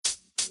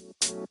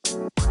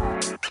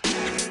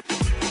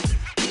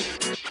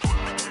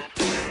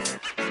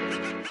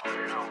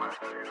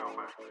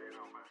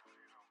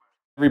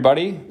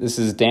Everybody, this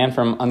is Dan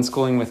from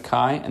Unschooling with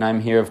Kai, and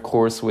I'm here, of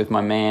course, with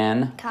my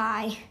man,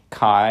 Kai.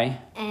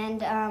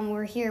 And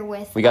we're here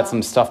with... We got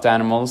some stuffed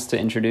animals to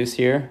introduce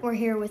here. We're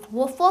here with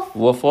Woof Woof.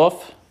 Woof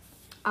Woof.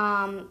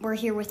 We're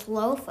here with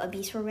Loaf, a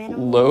beast from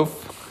animal.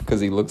 Loaf, because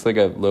he looks like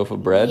a loaf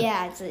of bread.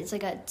 Yeah, it's a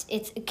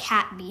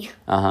cat bee.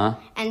 Uh-huh.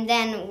 And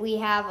then we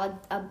have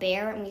a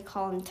bear, and we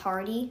call him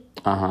Tardy.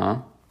 Uh-huh.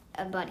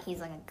 But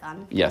he's like a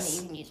gun.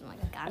 Yes. You can use him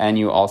like a gun. And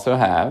you also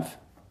have...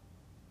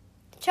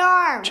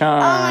 Charm.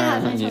 Charm. Oh my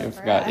gosh, I You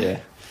forgot, yeah.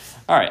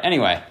 All right,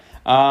 anyway.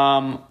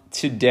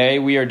 Today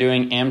we are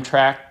doing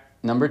Amtrak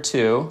number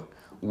 2.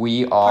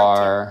 We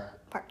are...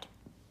 Part 2.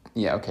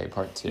 Yeah, okay,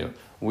 part 2.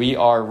 We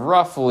are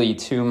roughly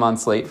 2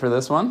 months late for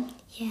this one.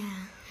 Yeah.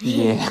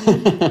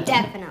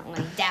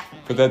 Definitely.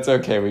 But that's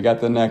okay. We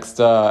got the next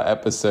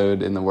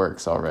episode in the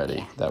works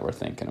already that we're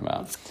thinking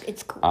about.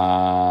 It's cool.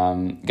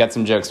 Got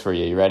some jokes for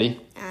you. You ready?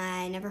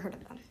 I never heard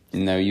of them.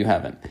 No, you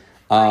haven't.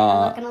 I'm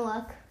not going to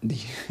look.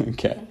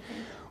 Okay.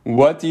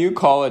 What do you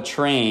call a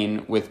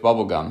train with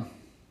bubblegum?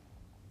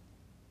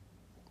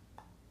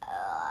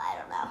 I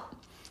don't know.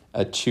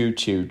 A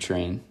choo-choo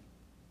train.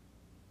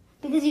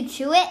 Because you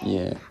chew it?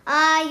 Yeah.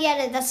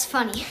 Yeah, that's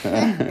funny.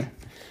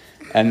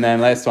 And then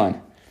last one.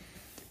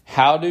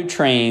 How do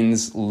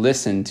trains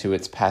listen to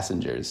its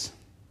passengers?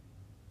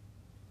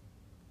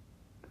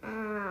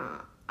 I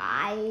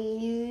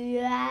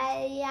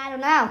don't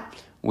know.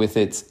 With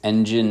its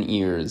engine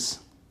ears.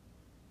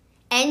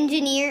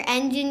 Engine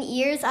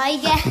ears, I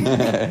guess.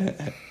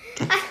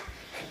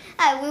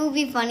 It would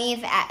be funny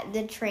if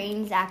the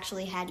trains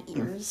actually had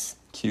ears.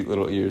 Cute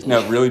little ears.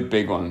 No, really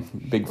big one.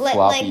 Big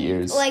floppy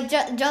ears. Like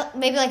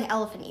maybe like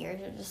elephant ears,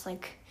 or just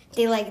like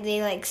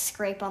they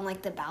scrape on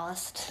like the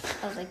ballast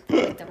of like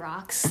the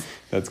rocks.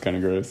 That's kind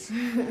of gross.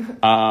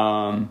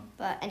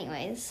 But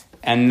anyways.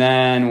 And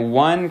then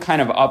one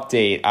kind of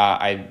update.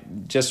 I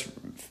just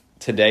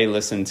today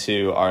listened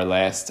to our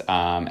last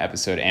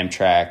episode,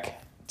 Amtrak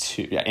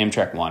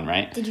 1,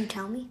 right? Did you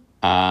tell me?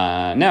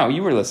 No,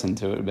 you were listening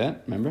to it a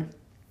bit, remember?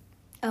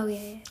 Oh,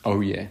 yeah.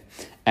 Oh, yeah.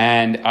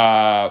 And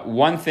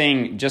one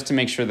thing, just to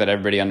make sure that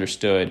everybody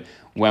understood,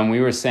 when we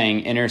were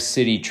saying inner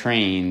city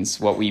trains,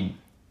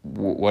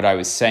 what I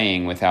was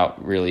saying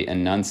without really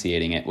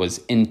enunciating it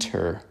was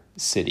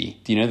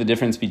intercity. Do you know the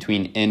difference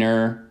between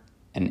inner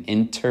and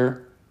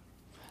inter?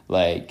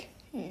 Like...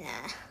 Nah.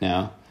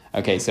 No?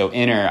 Okay, so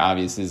inner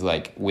obviously is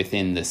like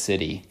within the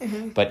city,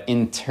 but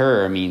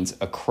inter means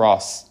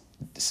across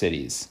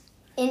cities.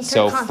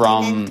 So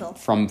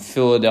from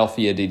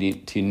Philadelphia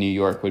to New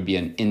York would be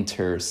an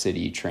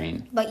intercity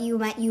train. But you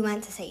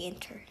meant to say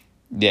inter.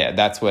 Yeah,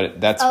 that's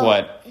what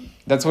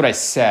I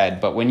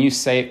said. But when you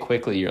say it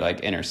quickly, you're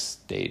like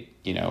interstate,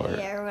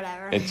 or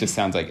whatever. It just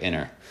sounds like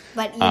inner.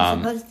 But you're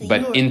supposed to.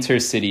 But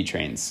intercity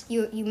trains.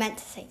 You meant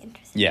to say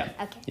intercity. Yeah.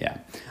 Okay. Yeah.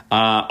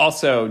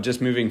 Also, just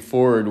moving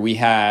forward, we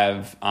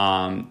have 2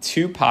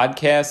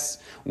 podcasts.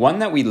 One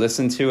that we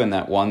listened to, and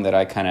that one that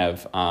I kind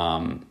of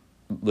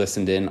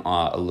listened in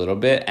a little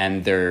bit,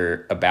 and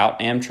they're about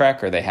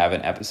Amtrak, or they have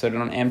an episode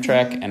on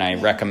Amtrak, and I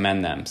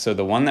recommend them. So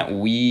the one that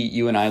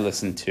you and I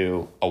listened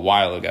to a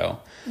while ago.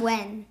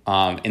 When?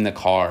 In the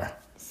car.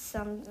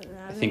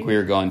 I think we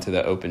were going to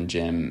the open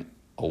gym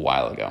a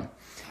while ago.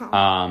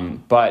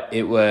 But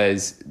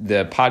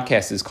the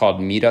podcast is called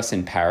Meet Us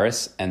in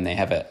Paris, and they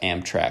have an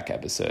Amtrak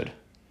episode.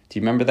 Do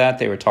you remember that?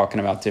 They were talking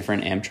about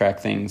different Amtrak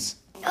things.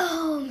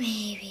 Oh,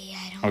 maybe.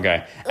 I don't know.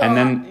 Okay. And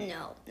then...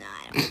 No,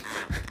 I don't.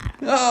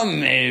 Oh,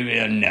 maybe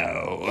a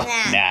no.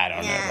 I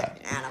don't know that.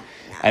 No.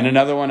 And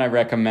another one I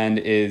recommend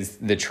is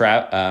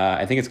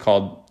I think it's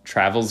called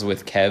Travels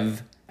with Kev,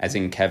 as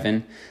in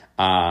Kevin.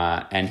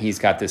 And he's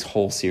got this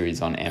whole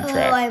series on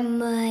Amtrak. Oh, I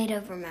might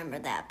have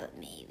remembered that, but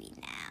maybe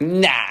now.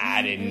 Nah,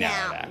 I didn't know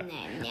that. No.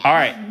 All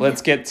right,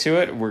 let's get to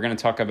it. We're going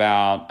to talk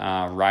about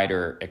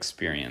rider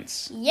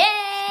experience.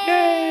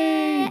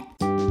 Yay!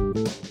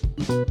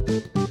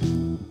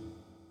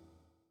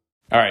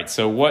 All right,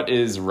 so what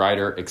is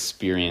rider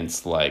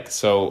experience like?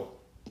 So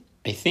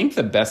I think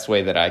the best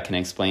way that I can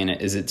explain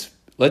it is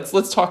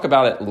let's talk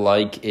about it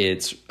like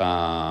it's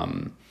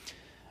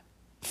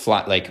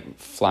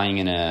flying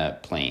in a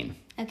plane.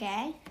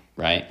 Okay.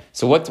 Right?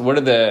 So what are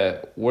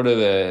the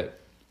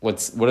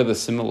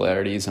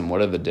similarities and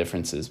what are the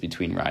differences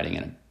between riding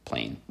in a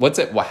plane?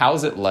 How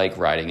is it like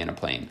riding in a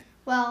plane?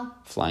 Well,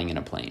 flying in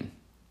a plane.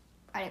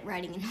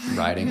 Riding in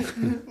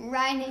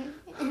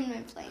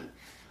a plane.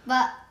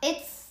 But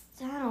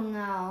I don't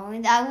know.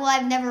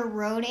 I've never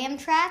rode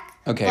Amtrak.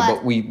 Okay,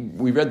 but we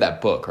read that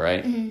book,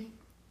 right? Mm-hmm.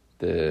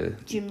 The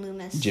Jim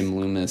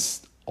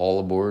Loomis, All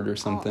Aboard or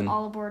something.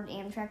 All Aboard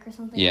Amtrak or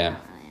something. Yeah.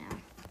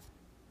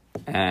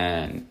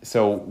 And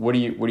so, what are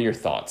your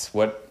thoughts?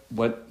 What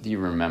do you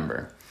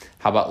remember?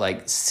 How about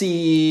like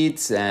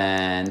seats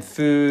and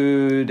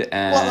food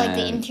and like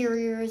the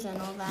interiors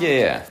and all that?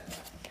 Yeah.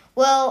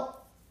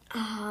 Well,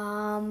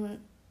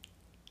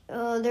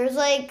 there's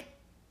like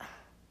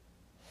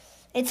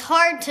It's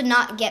hard to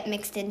not get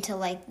mixed into,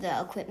 like,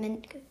 the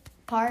equipment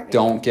part.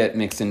 Don't get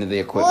mixed into the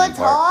equipment Well, it's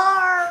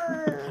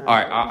part. hard. All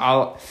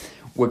right,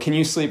 well, can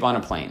you sleep on a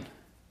plane?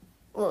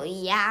 Well,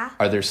 yeah.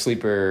 Are there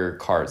sleeper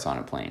cars on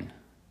a plane?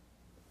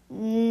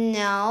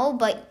 No,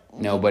 but...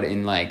 No, but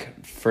in,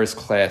 like, first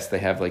class, they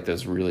have, like,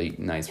 those really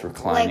nice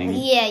reclining...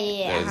 Like,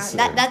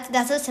 yeah.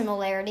 That's a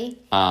similarity.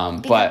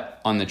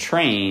 But on the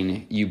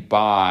train, you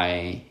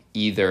buy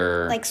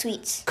either... Like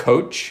suites.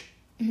 Coach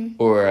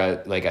or,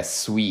 a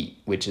suite,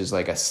 which is,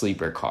 like, a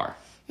sleeper car.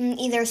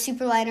 Either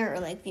Superliner or,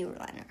 like,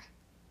 Viewerliner.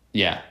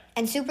 Yeah.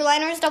 And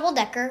Superliner is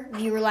double-decker.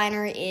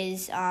 Viewerliner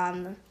is,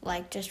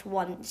 like, just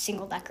one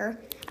single-decker.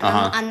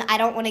 And I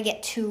don't want to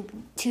get too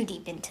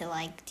deep into,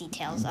 like,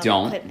 details of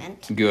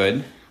equipment.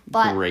 Good.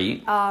 But,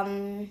 great. How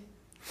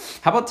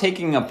about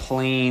taking a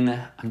plane?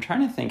 I'm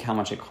trying to think how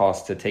much it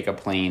costs to take a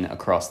plane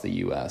across the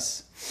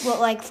U.S. Well,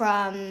 like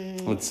from...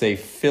 Let's say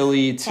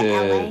Philly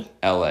to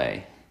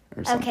L.A.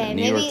 or something. Okay,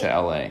 New York to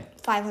L.A.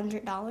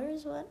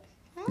 $500? What?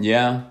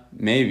 Yeah,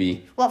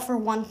 maybe. What, for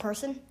one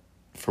person?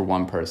 For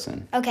one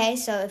person. Okay,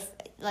 so if,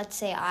 let's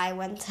say I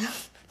went to...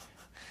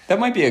 That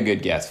might be a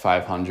good guess,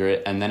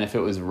 500. And then if it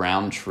was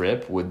round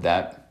trip, would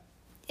that...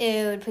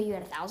 It would put you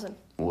at 1,000.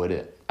 Would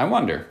it? I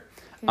wonder.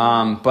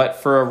 But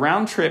for a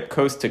round trip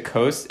coast to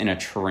coast in a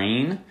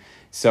train,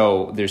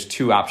 so there's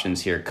two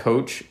options here,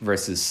 coach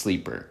versus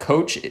sleeper.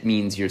 Coach, it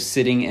means you're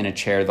sitting in a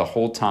chair the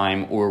whole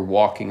time or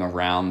walking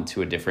around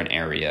to a different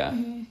area,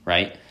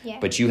 right? Yeah.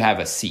 But you have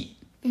a seat.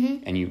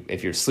 And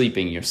if you're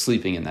sleeping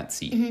in that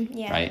seat,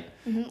 right?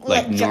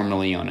 Like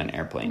normally on an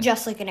airplane.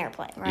 Just like an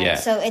airplane, right? Yeah.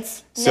 So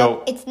it's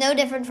no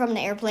different from an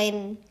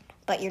airplane,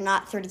 but you're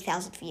not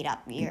 30,000 feet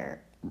up. You're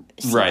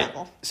sea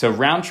level. So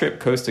round trip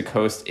coast to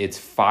coast, it's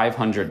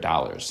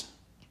 $500.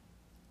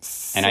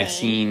 And I've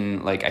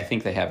seen, like, I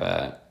think they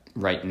have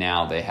right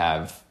now they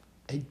have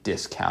a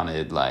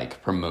discounted,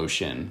 like,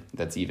 promotion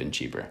that's even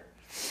cheaper.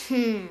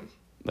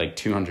 Like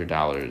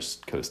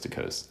 $200 coast to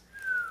coast.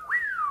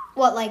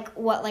 What like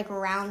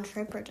round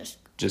trip or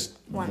just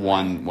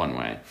one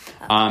way.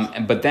 Okay.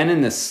 But then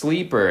in the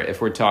sleeper, if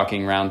we're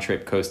talking round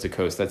trip coast to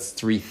coast, that's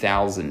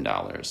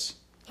 $3,000.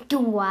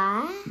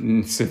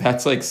 What? So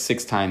that's like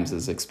 6 times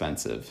as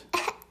expensive.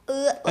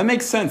 That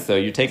makes sense though.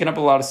 You're taking up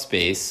a lot of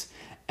space,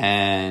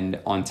 and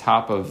on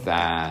top of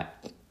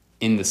that,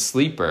 in the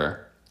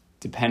sleeper,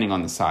 depending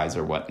on the size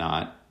or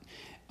whatnot,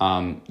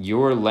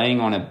 you're laying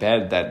on a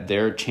bed that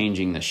they're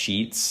changing the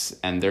sheets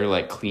and they're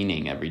like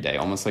cleaning every day,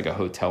 almost like a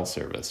hotel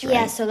service, right?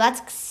 Yeah, so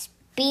that's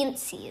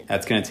expensive.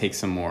 That's going to take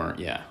some more,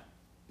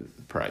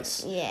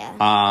 price. Yeah.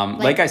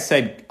 Like I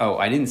said,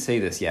 I didn't say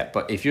this yet,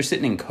 but if you're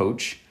sitting in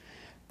coach,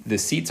 the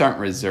seats aren't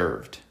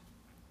reserved.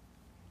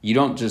 You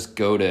don't just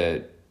go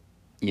to,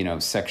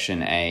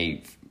 section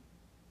A,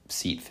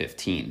 seat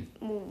 15.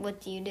 What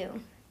do you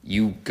do?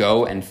 You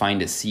go and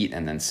find a seat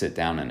and then sit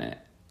down in it.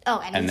 Oh,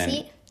 any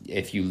seat?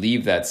 If you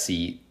leave that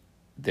seat,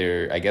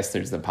 I guess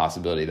there's the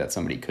possibility that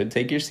somebody could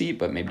take your seat,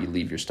 but maybe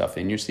leave your stuff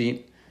in your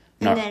seat.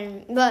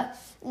 But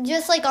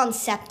just like on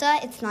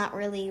SEPTA, it's not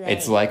really like...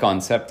 It's like on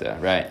SEPTA,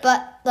 right.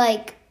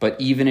 But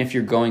even if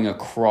you're going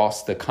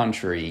across the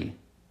country,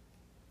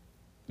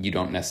 you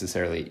don't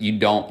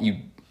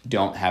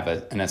have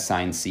an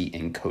assigned seat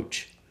in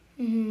coach.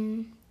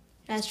 Mm-hmm.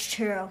 That's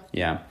true.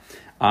 Yeah.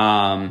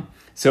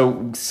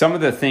 So some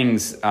of the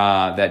things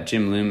that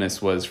Jim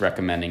Loomis was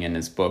recommending in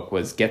his book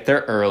was get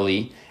there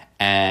early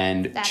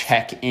and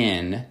check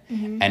in.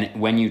 Mm-hmm.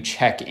 And when you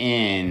check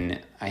in,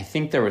 I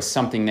think there was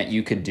something that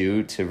you could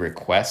do to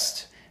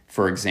request,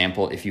 for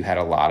example, if you had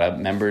a lot of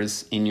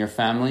members in your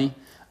family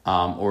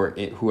or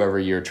whoever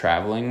you're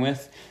traveling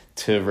with,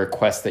 to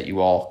request that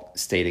you all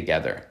stay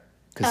together.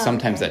 Because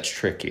sometimes that's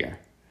trickier.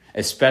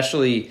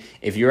 Especially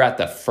if you're at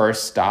the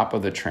first stop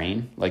of the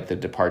train, like the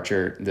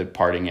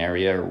departing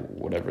area or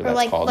whatever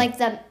that's called. What's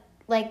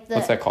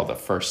that called? The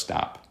first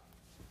stop.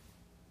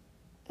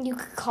 You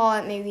could call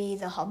it maybe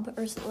the hub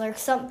or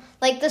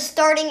like the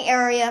starting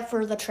area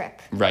for the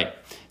trip. Right.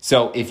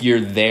 So if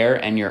you're there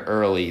and you're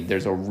early,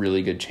 there's a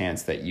really good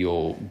chance that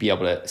you'll be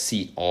able to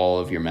seat all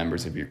of your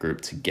members of your group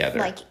together.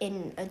 Like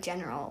in a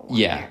general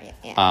area.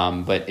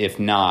 Yeah. But if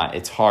not,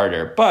 it's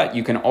harder. But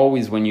you can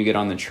always, when you get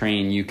on the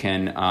train, you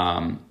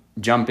can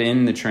jump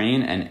in the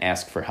train and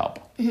ask for help.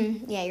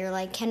 Mm-hmm. Yeah, you're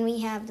like, can we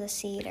have the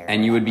seat?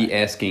 And you would be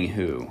asking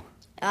who?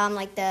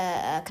 Like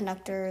the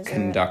conductors.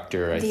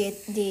 Conductor, I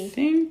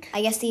think.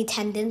 I guess the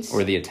attendants.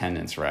 Or the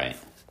attendants, right.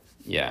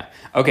 Yeah.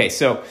 Okay,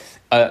 so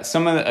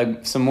some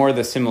more of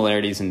the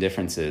similarities and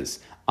differences.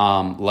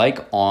 Like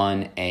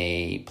on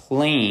a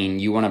plane,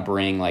 you want to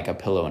bring like a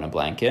pillow and a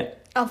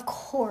blanket. Of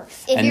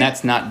course. And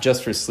that's not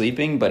just for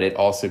sleeping, but it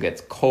also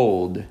gets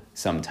cold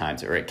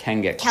sometimes, or it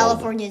can get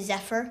California cold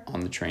Zephyr.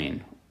 On the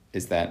train.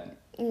 Is that...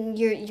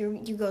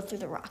 You go through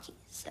the Rockies.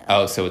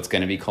 So. So it's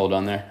going to be cold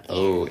on there? Yeah.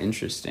 Oh,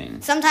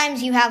 interesting.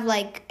 Sometimes you have,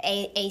 like,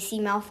 AC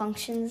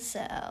malfunctions,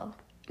 so...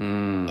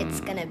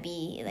 It's gonna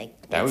be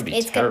like that would be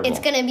terrible. It's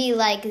gonna be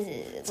like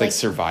it's like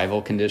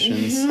survival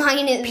conditions.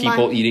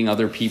 People eating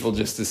other people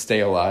just to stay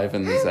alive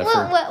in the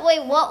Zephyr.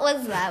 Wait, what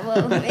was that?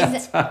 What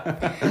is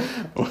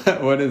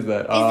it? What is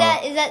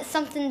that? Is that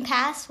something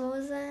past? What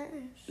was that?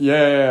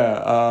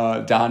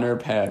 Yeah. Donner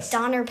Pass.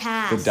 Donner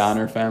Pass. The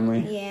Donner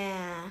family.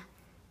 Yeah.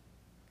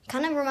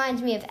 Kind of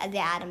reminds me of the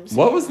Addams.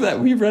 What was that?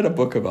 We read a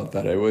book about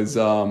that. It was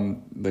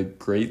like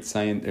Great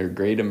Science or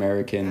Great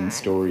American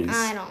Stories.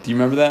 I don't know. Do you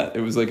remember that?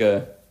 It was like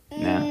a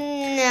nah. No.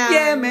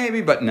 Yeah,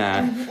 maybe, but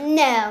nah.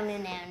 No.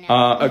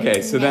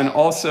 Okay, so then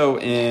also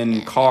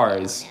in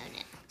cars,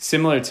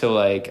 similar to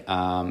like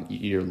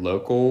your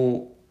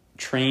local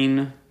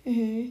train,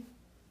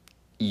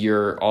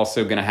 you're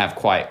also gonna have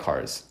quiet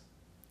cars.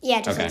 Yeah,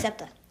 just like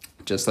SEPTA.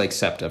 Just like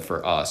SEPTA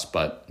for us,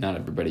 but not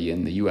everybody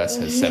in the U.S.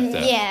 has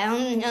SEPTA. Yeah,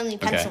 only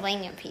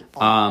Pennsylvania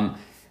people.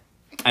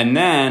 And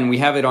then we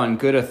have it on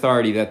good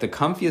authority that the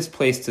comfiest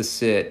place to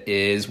sit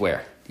is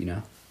where? Do you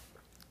know?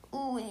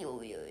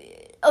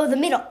 Oh, the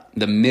middle.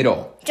 The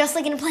middle. Just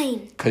like in a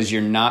plane. Because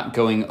you're not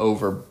going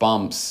over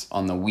bumps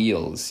on the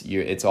wheels.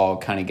 It's all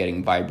kind of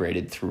getting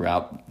vibrated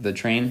throughout the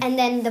train. And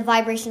then the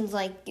vibrations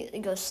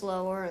go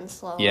slower and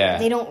slower. Yeah.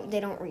 They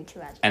don't reach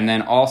you as. And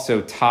then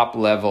also top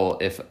level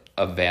if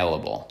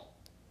available.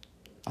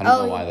 I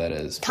don't know why that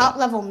is. Top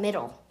level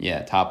middle.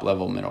 Yeah, top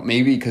level middle.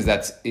 Maybe because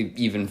that's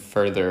even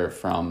further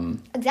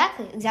from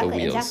Exactly. the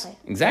wheels.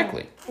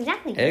 Exactly.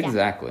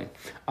 Exactly.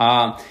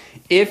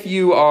 If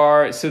you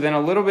are, so then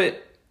a little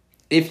bit,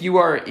 if you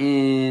are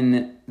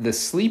in the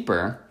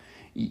sleeper,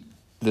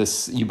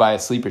 you buy a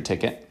sleeper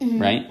ticket,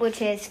 right?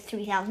 Which is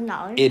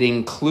 $3,000. It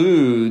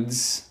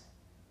includes,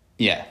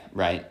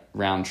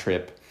 round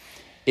trip.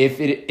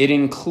 If it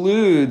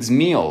includes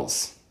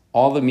meals,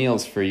 all the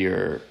meals for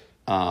your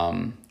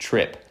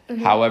trip.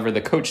 However,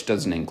 the coach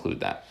doesn't include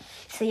that.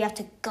 So you have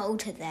to go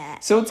to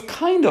that. So it's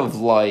kind of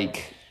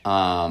like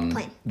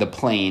the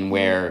plane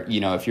where,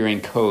 if you're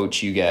in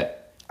coach, you get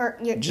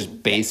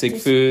just basic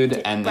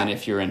food, and then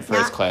if you're in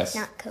first class...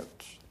 Not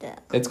coach.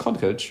 It's called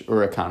coach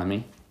or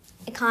economy.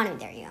 Economy,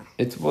 there you go.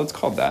 It's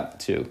called that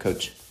too,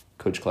 coach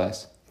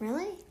class.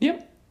 Really?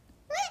 Yep.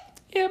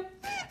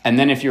 And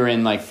then if you're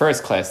in like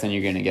first class, then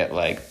you're going to get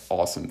like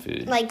awesome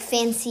food. Like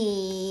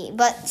fancy,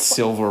 but...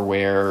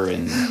 silverware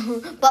and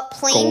but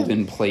plain,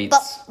 golden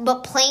plates.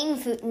 But plain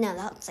food... No,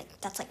 that's like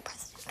president kind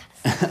of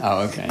stuff.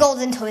 Oh, okay.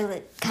 Golden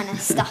toilet kind of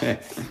stuff.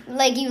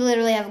 Like you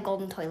literally have a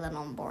golden toilet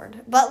on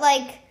board. But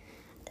like...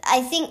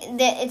 I think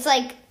that it's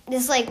like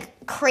this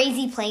like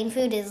crazy plain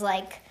food is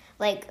like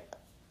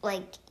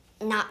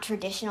not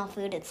traditional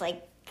food. It's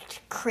like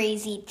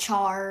crazy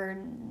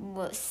charred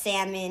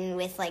salmon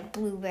with like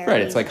blueberries. Right,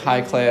 it's like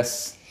high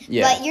class.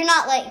 Yeah. But you're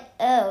not like,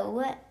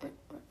 oh,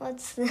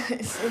 what's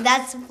this?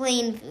 That's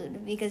plain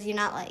food because you're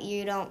not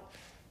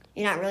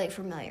really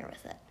familiar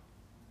with it.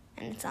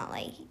 And it's not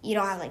like you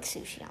don't have like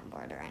sushi on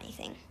board or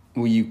anything.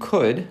 Well, you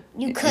could.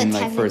 You could in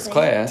like first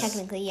class.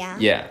 Technically, yeah.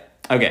 Yeah.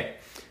 Okay.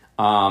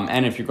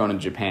 And if you're going to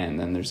Japan,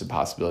 then there's a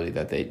possibility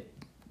that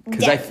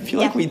because I feel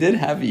like we did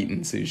have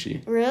eaten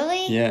sushi.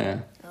 Really?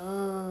 Yeah.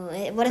 Oh,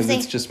 what if because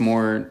it's just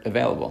more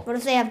available. What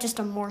if they have just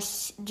like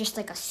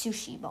a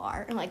sushi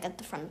bar, like at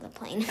the front of the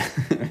plane?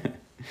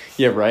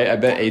 Yeah, right. I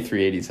bet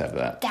A380s have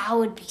that. That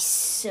would be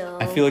so.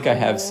 I feel like I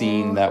have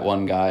seen that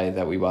one guy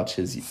that we watch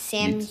his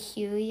Sam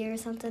Huey or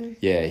something.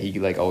 Yeah, he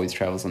like always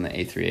travels on the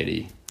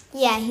A380.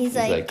 Yeah, he's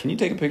like, can you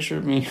take a picture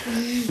of me?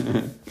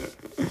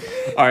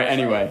 All right.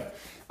 Anyway.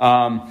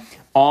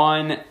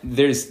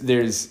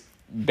 There's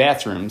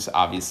bathrooms,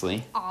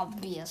 obviously,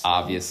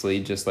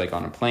 just like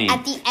on a plane.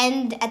 At the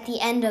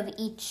end of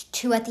each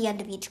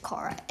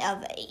car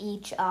of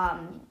each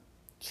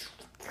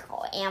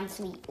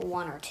Amfleet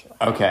 1 or 2.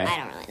 Okay, I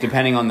don't really know.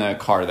 Depending on the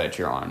car that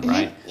you're on,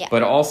 right? Yeah.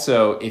 But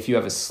also, if you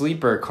have a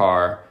sleeper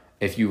car,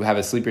 if you have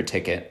a sleeper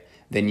ticket,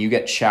 then you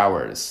get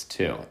showers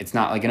too. It's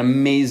not like an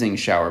amazing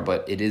shower,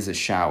 but it is a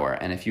shower.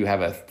 And if you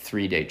have a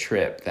 3-day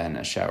trip, then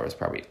a shower is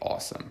probably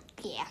awesome.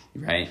 Yeah.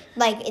 Right?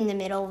 Like in the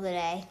middle of the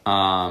day.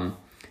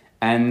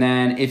 And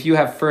then if you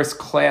have first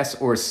class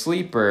or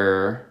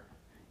sleeper,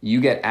 you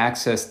get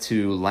access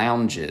to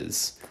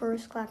lounges.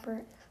 First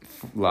clapper.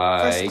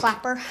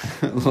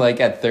 Like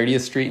at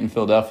 30th Street in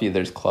Philadelphia,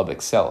 there's Club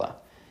Excella.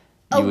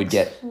 You would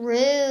get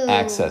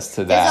access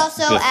to that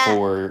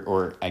before,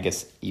 or I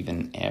guess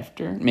even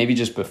after. Maybe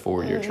just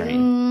before your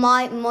train.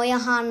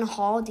 Moynihan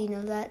Hall, do you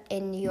know that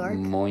in New York?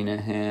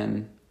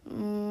 Moynihan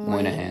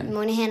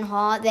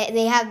Hall.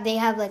 They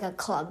have like a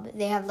club.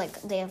 They have like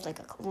a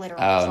literal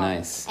club.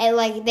 Nice. And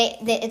like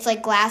it's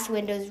like glass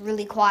windows,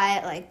 really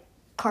quiet, like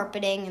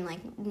carpeting and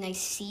like nice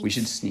seats. We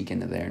should sneak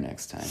into there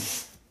next time.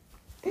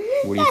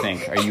 What do you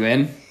think? Are you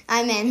in?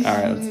 I'm in. All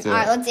right, let's do it. All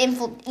right, let's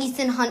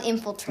Ethan Hunt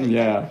infiltrate.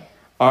 Yeah.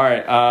 All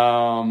right.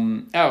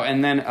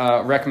 And then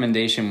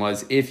recommendation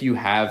was if you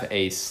have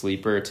a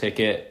sleeper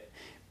ticket,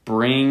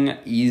 bring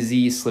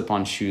easy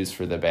slip-on shoes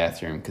for the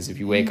bathroom. Because if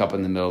you wake up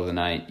in the middle of the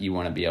night, you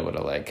want to be able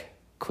to like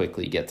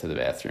quickly get to the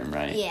bathroom,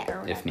 right? Yeah.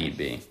 Or if need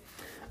be.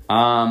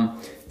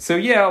 So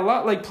yeah, a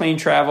lot like plane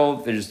travel.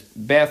 There's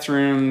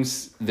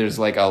bathrooms. There's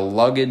like a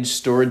luggage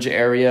storage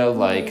area,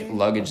 like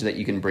luggage that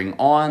you can bring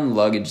on,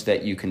 luggage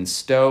that you can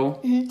stow.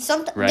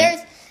 Right?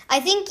 There's, I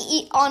think,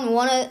 on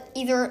one of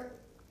either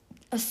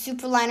a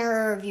Superliner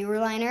or a Viewer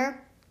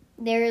liner,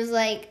 there's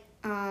like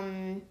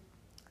a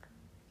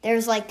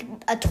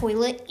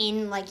toilet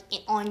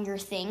on your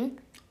thing.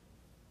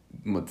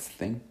 What's the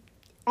thing?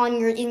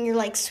 In your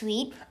like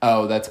suite.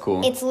 Oh, that's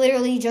cool. It's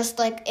literally just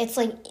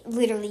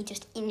literally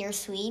just in your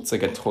suite. It's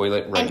like a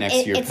toilet right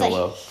next to your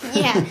pillow.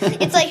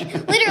 It's like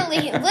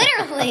literally.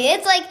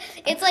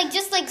 It's like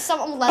just like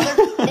some leather.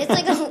 It's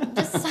like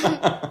just some.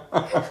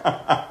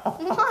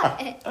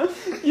 What?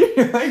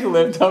 You like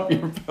lift up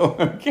your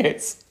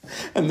pillowcase,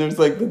 and there's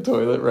like the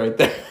toilet right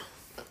there.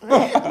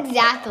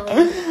 Exactly.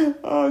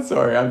 Oh,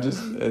 sorry. I'm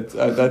just.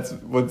 That's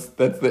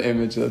the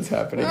image that's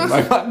happening in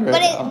my mind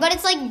right now. But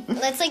it's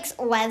like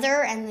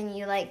leather, and then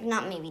you like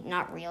not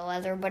real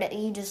leather, but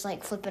you just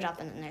like flip it up,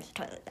 and then there's a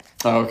toilet there.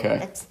 Oh,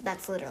 okay.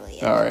 That's literally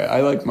it. All right.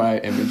 I like my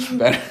image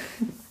better.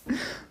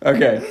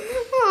 Okay.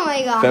 Oh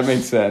my gosh. That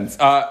makes sense.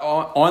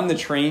 On the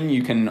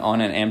train,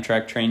 on an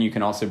Amtrak train, you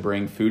can also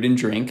bring food and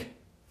drink.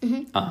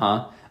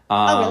 Oh,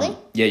 really?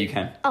 Yeah, you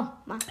can. Oh,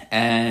 wow.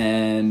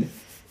 And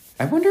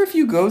I wonder if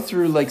you go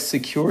through like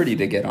security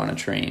to get on a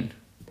train,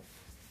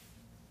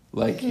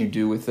 like you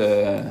do with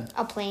a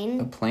plane.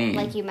 A plane,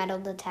 like you metal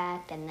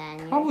detect, and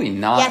then probably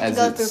not. You have to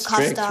go through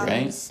strict,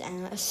 customs. Right?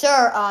 And,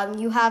 sir,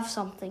 you have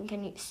something.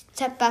 Can you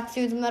step back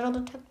through the metal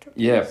detector?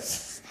 Yeah.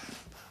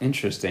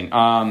 Interesting.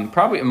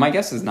 Probably my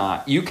guess is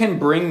not. You can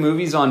bring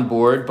movies on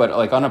board, but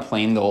like on a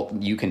plane,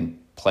 you can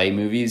play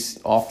movies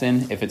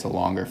often if it's a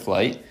longer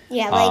flight.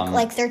 Yeah,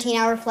 like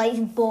 13-hour flight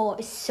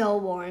is so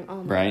boring.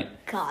 Oh my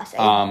gosh.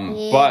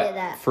 But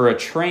that. For a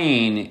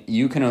train,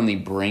 you can only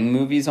bring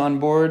movies on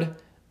board.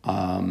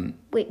 Bringing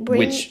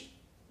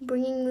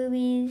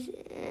movies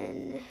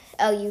and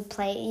you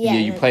play. Yeah,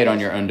 you play it on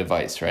your own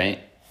device, right?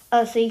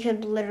 Oh, so you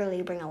could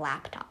literally bring a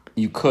laptop.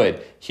 You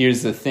could.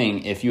 Here's the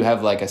thing: if you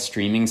have like a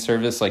streaming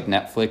service like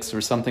Netflix or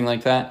something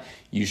like that,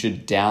 you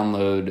should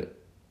download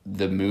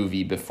the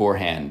movie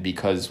beforehand,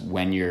 because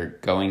when you're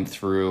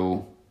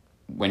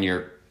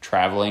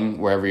traveling,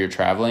 wherever you're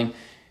traveling,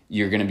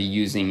 you're going to be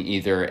using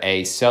either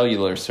a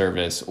cellular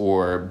service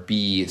or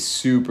B,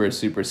 super,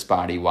 super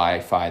spotty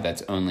Wi-Fi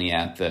that's only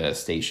at the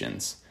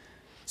stations.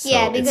 So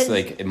it's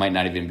like, it might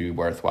not even be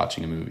worth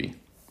watching a movie.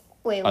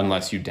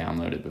 Unless you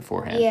download it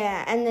beforehand.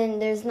 Yeah, and then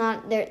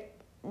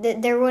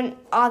there wouldn't,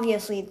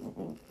 obviously,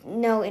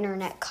 no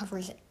internet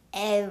covers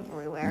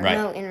everywhere. Right.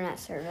 No internet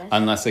service.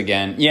 Unless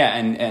again,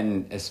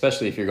 and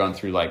especially if you're going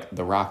through like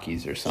the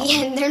Rockies or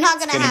something. Yeah, they're not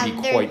going to have. It's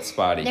going to be quite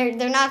spotty.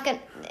 They're not going.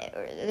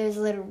 There's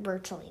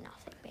virtually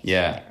nothing.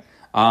 Yeah.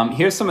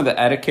 Here's some of the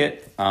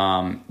etiquette.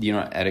 Do you know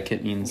what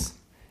etiquette means?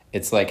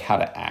 It's like how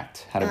to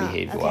act, how to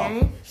behave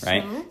well,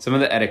 right? So. Some of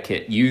the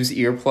etiquette: use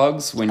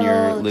earplugs when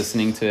you're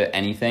listening to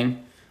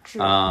anything.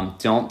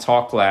 Don't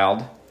talk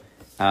loud.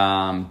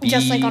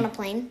 Just like on a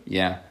plane.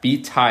 Yeah.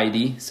 Be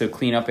tidy. So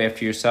clean up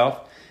after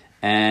yourself.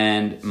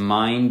 And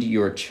mind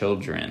your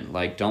children.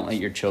 Like, don't let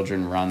your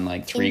children run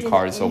like 3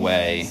 cars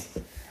away.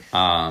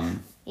 Yeah,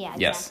 exactly.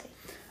 Yes.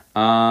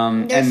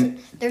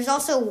 There's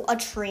also a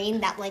train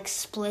that like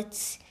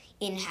splits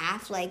in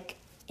half. Like,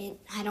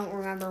 I don't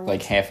remember.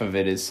 Like half of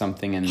it is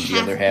something, and the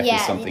other half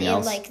is something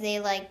else. Like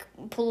they like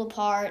pull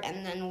apart,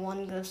 and then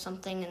one goes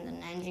something, and then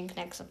the engine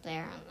connects up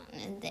there,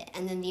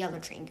 and then the other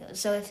train goes.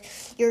 So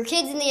if your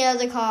kid's in the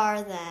other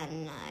car,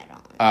 then I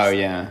don't. Oh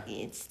yeah.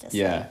 It's just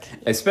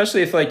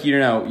especially if like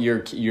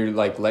you're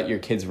like let your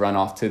kids run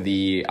off to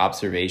the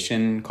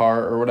observation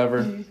car or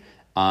whatever.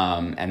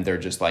 Mm-hmm. And they're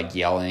just like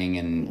yelling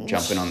and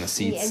jumping on the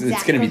seats. Yeah, exactly.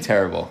 It's going to be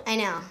terrible. I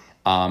know.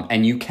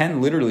 And you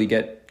can literally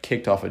get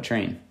kicked off a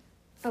train.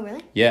 Oh,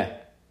 really? Yeah.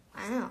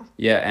 Wow.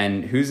 Yeah,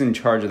 and who's in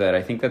charge of that?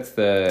 I think that's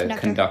the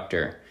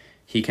conductor.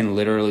 He can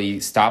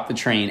literally stop the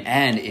train,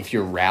 and if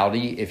you're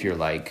rowdy, if you're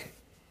like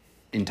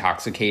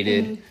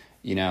intoxicated,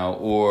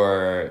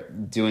 or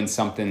doing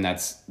something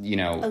that's,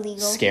 illegal,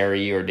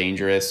 scary or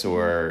dangerous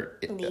or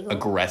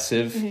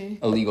aggressive,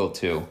 illegal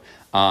too.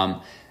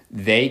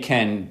 They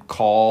can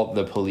call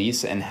the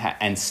police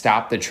and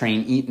stop the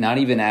train, not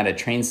even at a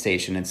train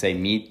station, and say,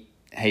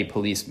 hey,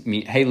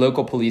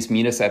 local police,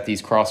 meet us at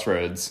these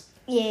crossroads.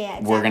 Yeah,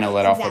 exactly. We're going to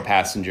let off a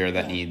passenger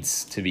that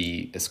needs to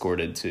be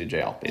escorted to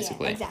jail,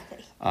 basically. Yeah,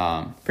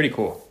 exactly. Pretty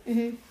cool.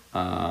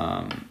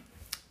 Mm-hmm.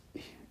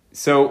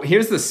 So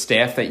here's the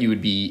staff that you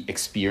would be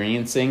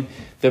experiencing.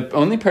 The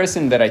only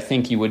person that I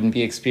think you wouldn't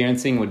be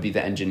experiencing would be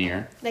the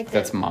engineer.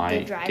 That's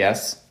my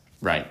guess.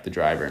 Right, the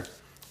driver.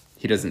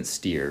 He doesn't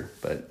steer,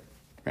 but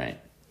right.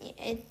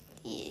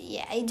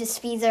 He just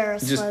speeds or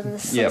speed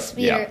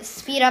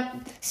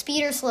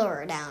or slow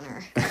her down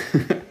or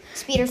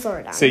speed or slow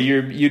her down. So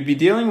you'd be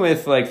dealing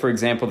with, like, for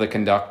example, the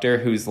conductor,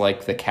 who's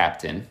like the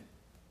captain.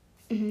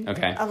 Mm-hmm.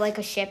 Okay. Of like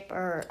a ship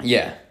or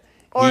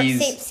or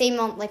same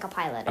like a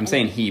pilot. I'm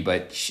saying he,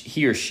 but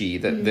he or she,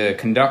 the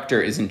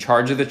conductor is in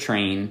charge of the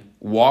train,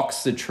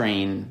 walks the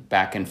train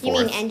back and forth.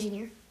 You mean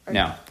engineer?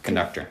 No,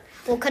 conductor.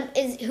 Well,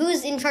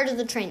 who's in charge of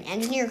the train?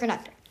 Engineer or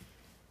conductor?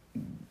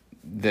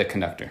 The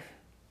conductor.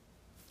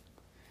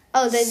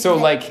 Oh,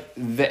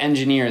 the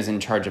engineer is in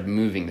charge of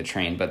moving the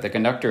train, but the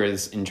conductor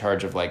is in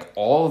charge of like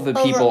all of the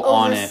people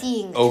on it.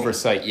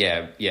 Oversight.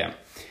 Yeah.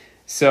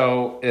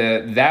 So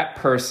that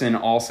person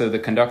also, the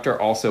conductor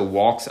also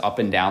walks up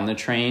and down the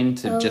train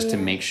to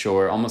make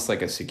sure, almost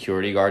like a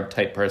security guard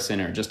type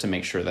person, or just to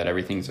make sure that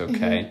everything's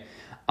okay.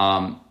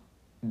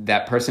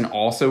 That person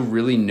also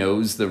really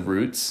knows the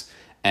routes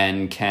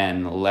and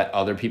can let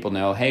other people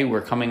know, hey,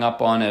 we're coming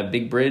up on a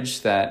big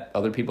bridge that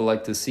other people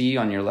like to see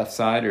on your left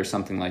side, or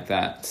something like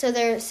that.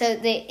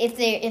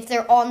 If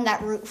they're on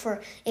that route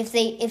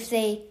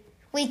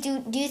wait,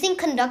 do you think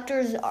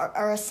conductors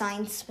are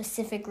assigned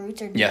specific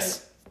routes, or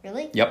yes.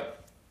 Really?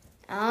 Yep.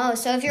 Oh,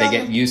 so if they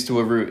get used to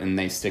a route and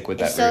they stick with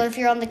that route. So if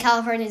you're on the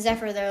California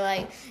Zephyr, they're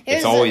like,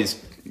 it's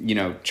always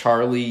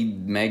Charlie,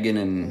 Megan,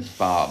 and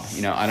Bob.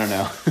 I don't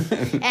know.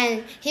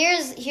 And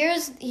here's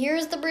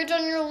the bridge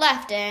on your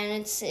left,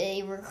 and it's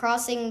we're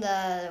crossing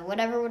the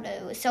whatever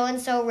so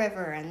and so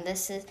river, and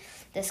this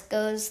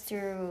goes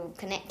through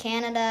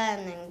Canada,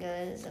 and then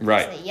goes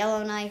the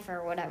Yellowknife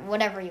or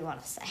whatever you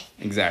want to say.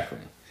 Exactly.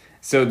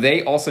 So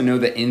they also know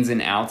the ins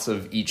and outs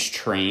of each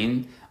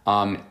train.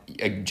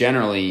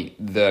 Generally,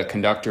 the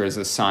conductor is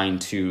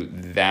assigned to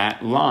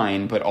that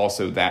line, but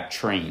also that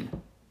train.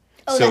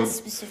 Oh, so that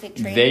specific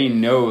train. They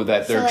know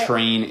that their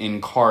train in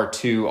car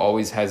 2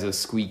 always has a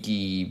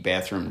squeaky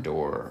bathroom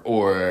door,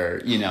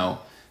 or,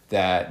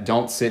 that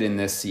don't sit in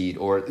this seat,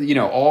 or,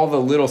 all the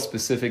little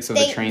specifics of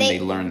the train, they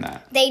learn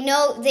that. They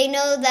know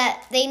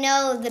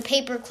the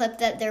paperclip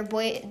that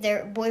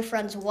their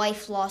boyfriend's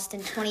wife lost in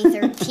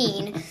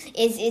 2013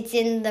 it's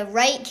in the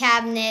right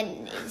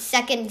cabinet,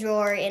 second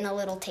drawer in a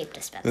little tape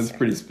dispenser. That's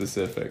pretty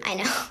specific. I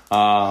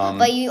know.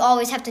 But you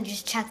always have to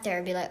just check there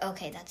and be like,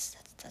 okay, that's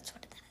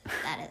what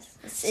that is.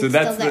 So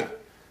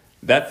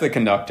that's the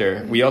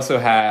conductor. We also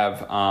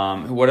have,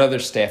 what other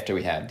staff do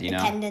we have? Do you know?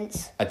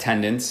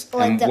 Attendants.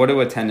 And what do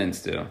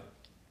attendants do?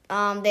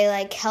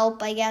 They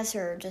help, I guess,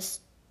 or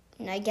just,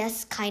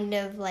 kind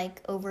of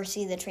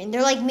oversee the train.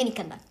 They're like mini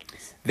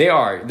conductors. They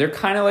are. They're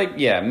kind of like,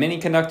 mini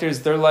conductors.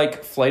 They're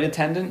like flight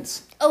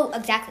attendants. Oh,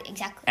 exactly.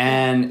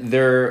 And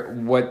they're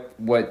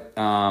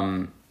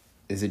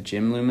is it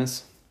Jim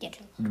Loomis? Yeah,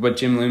 Jim. What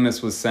Jim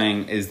Loomis was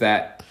saying is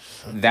that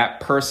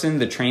person,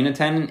 the train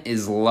attendant,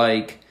 is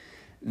like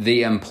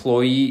the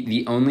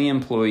only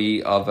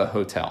employee of a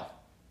hotel.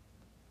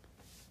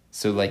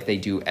 So they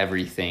do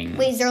everything.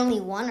 Wait, is there only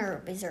one,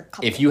 or is there a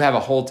couple? If you have a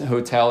whole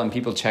hotel and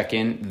people check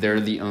in,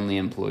 they're the only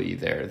employee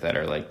there that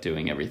are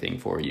doing everything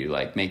for you,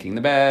 like making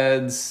the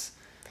beds.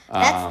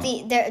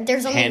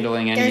 There's only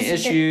handling any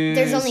issues.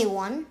 There's only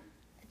one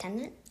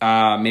attendant.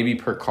 Maybe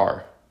per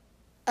car.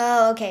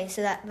 Oh, okay.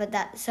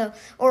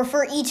 Or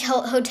for each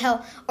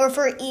hotel, or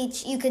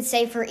you could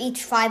say for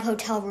each 5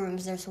 hotel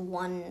rooms, there's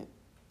one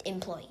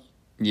employee.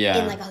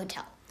 Yeah. In a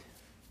hotel.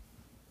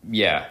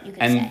 Yeah. You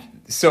could say.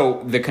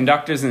 So the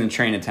conductors and the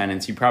train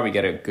attendants, you probably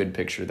get a good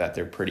picture that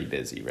they're pretty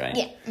busy, right?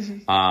 Yeah.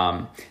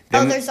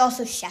 Mm-hmm. There's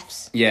also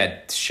chefs. Yeah,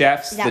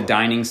 chefs, the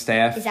dining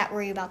staff. Is that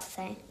what you're about to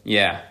say?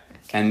 Yeah.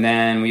 Okay. And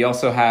then we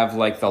also have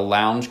the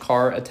lounge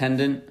car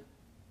attendant.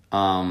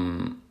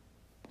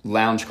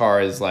 Lounge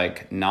car is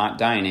not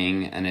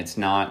dining, and it's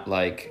not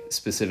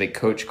specific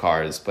coach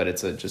cars, but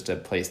it's just a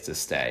place to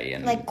stay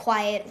and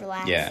quiet,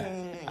 relaxing.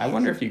 Yeah. I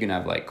wonder if you can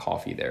have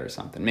coffee there or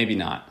something. Maybe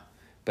not,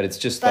 but it's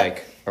just a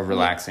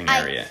relaxing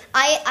area.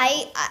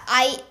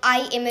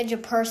 I image a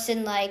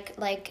person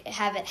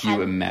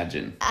You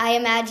imagine. I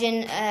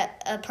imagine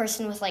a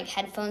person with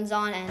headphones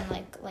on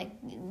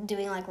and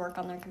doing work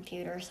on their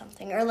computer or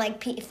something, or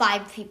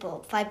five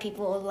people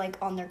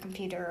on their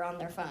computer or on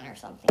their phone or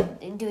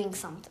something, doing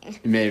something.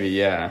 Maybe,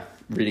 yeah,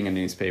 reading a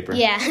newspaper.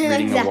 Yeah,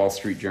 reading the Wall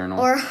Street Journal,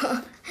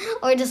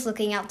 or just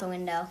looking out the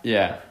window.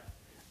 Yeah,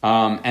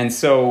 and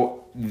so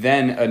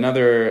then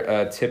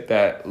another tip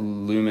that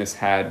Loomis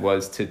had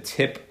was to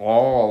tip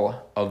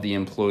all of the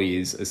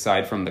employees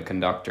aside from the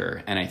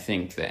conductor, and I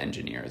think the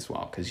engineer as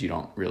well, because you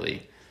don't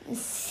really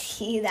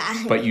see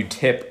that. But you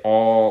tip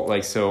all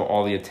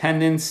the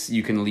attendants.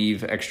 You can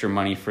leave extra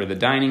money for the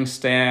dining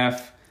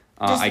staff.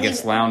 I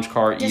guess lounge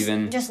car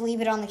even. Just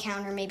leave it on the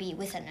counter, maybe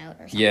with a note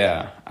or something.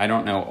 Yeah, I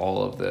don't know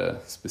all of the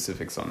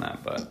specifics on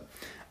that,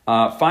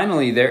 but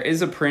finally, there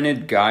is a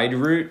printed guide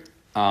route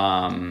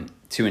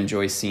to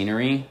enjoy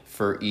scenery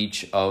for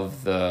each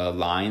of the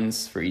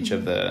lines, for each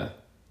of the,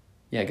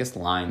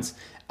 lines.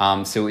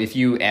 So if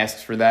you ask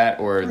for that,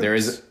 or routes. There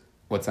is,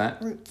 what's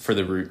that? Routes. For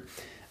the route.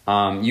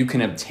 You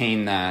can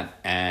obtain that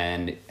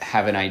and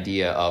have an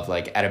idea of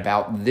at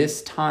about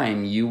this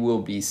time you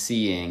will be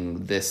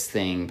seeing this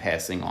thing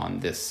passing on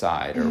this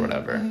side or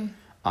whatever.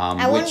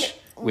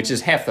 Which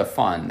is half the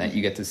fun, that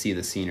you get to see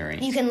the scenery.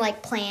 You can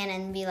plan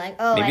and be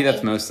maybe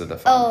that's most of the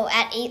fun. Oh,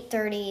 at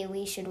 8:30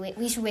 we should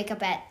wake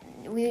up at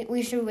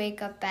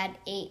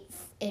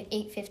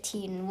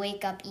 8:15,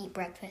 wake up, eat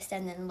breakfast,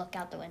 and then look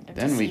out the window.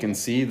 Then we can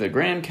see the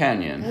Grand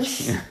Canyon.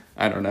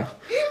 I don't know.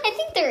 I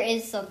think think there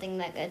is something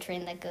like a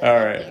train that goes All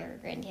up right. here,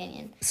 Grand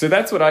Canyon. So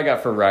that's what I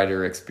got for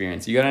rider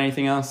experience. You got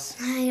anything else?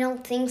 I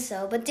don't think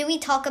so. But did we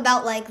talk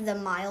about like the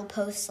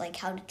mileposts, like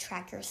how to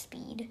track your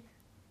speed?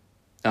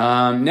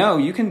 No,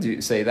 you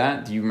can say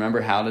that. Do you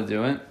remember how to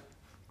do it?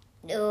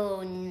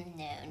 Oh,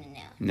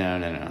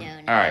 No.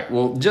 All right.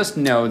 Well, just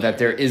know that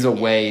there is a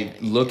way,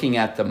 looking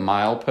at the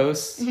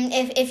mileposts,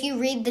 If you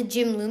read the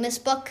Jim Loomis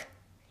book,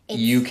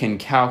 you can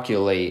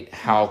calculate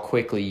how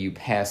quickly you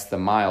pass the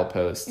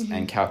milepost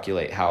and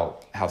calculate how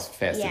fast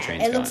the train's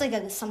going. it looks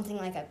like something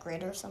like a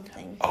grid or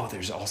something. Oh,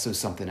 there's also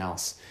something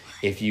else.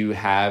 If you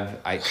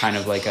have,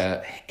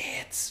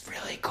 it's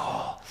really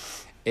cool.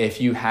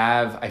 If you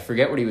have, I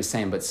forget what he was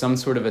saying, but some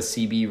sort of a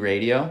CB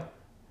radio,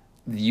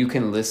 you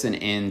can listen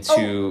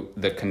into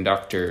the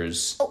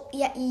conductors. Oh,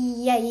 yeah.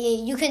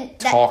 You can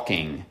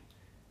talking.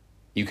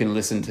 You can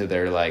listen to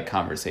their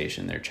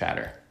conversation, their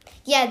chatter.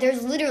 Yeah,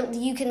 there's literally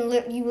you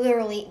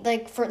literally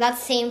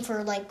that's same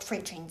for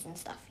freight trains and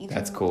stuff.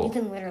 That's cool. You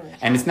can literally.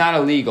 And it's not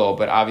illegal,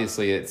 but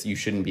obviously you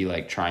shouldn't be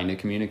trying to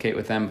communicate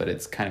with them. But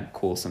it's kind of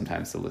cool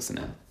sometimes to listen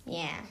in.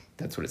 Yeah.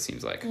 That's what it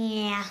seems like.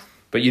 Yeah.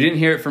 But you didn't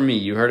hear it from me.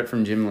 You heard it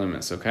from Jim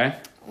Loomis. Okay.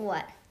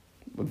 What?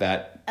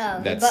 That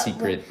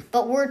secret.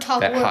 But we're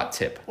talking. That hot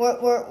tip.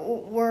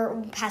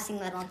 We're passing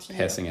that on to you.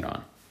 Passing it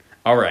on.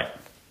 All right.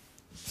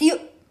 See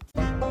you.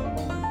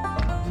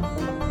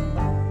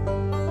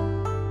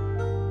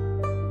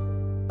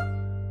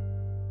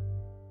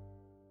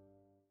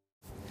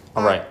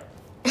 All right.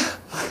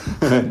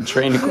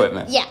 Train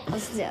equipment. Yeah,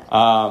 let's do it.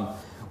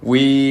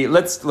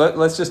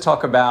 Let's just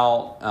talk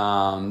about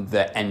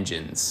the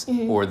engines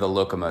or the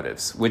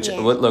locomotives. What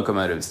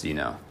locomotives do you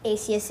know?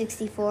 ACS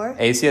 64.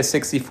 ACS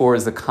 64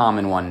 is the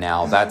common one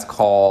now. That's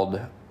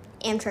called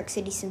Amtrak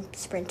City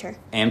Sprinter.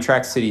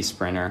 Amtrak City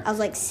Sprinter. I was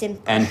like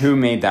simple. And who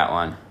made that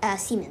one?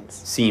 Siemens.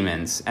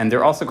 Siemens. And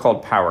they're also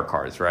called power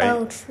cars, right?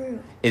 Oh,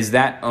 true. Is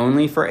that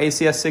only for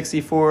ACS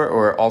 64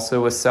 or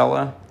also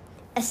Acela?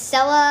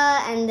 Acela,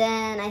 and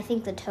then I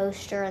think the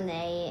toaster and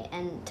then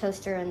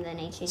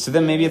HHP. So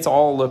then maybe it's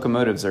all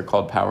locomotives are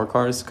called power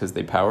cars because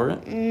they power it?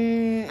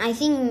 I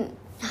don't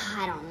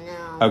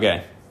know.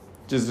 Okay.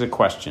 Just a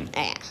question.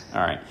 Yeah. All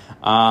right.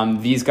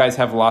 These guys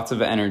have lots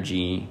of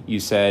energy.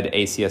 You said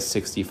ACS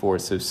 64,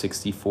 so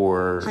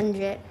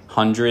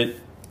 6,400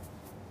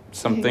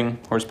 something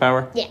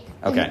horsepower? Yeah.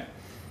 Okay.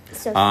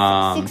 So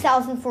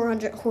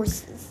 6,400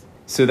 horses.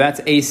 So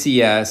that's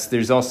ACS.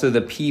 There's also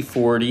the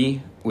P40,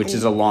 which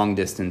is a long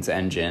distance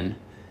engine.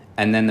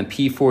 And then the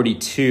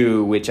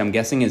P42, which I'm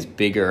guessing is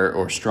bigger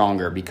or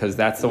stronger because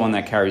that's the one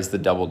that carries the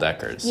double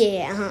deckers.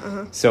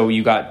 Yeah, So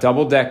you got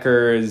double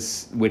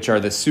deckers, which are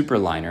the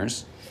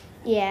superliners.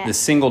 Yeah. The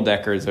single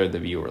deckers are the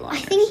viewer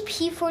liners. I think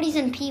P40s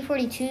and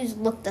P42s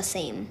look the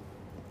same.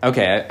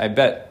 Okay, I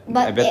bet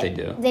they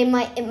do. It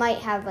might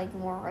have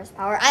more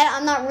horsepower.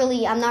 I'm not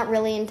really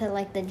into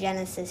the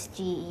Genesis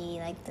GE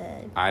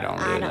I don't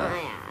really know.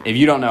 Yeah. If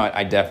you don't know it,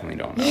 I definitely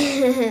don't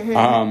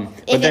know.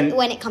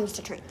 When it comes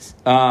to trains.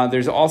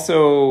 There's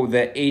also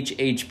the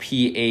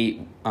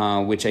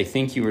HHP8, which I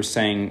think you were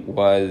saying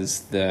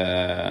was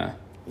the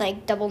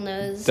double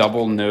nose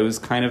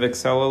kind of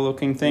Acela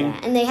looking thing. Yeah,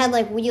 and they had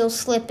wheel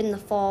slip in the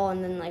fall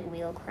and then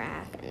wheel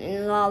crack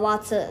and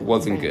lots of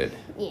wasn't good.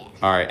 Yeah.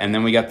 All right, and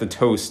then we got the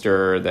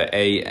toaster, the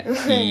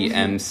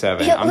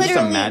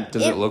AEM7.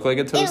 Does it look like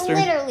a toaster? It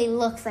literally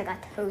looks like a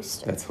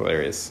toaster. That's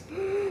hilarious.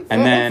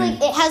 And then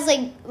it has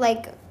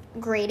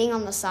grating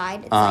on the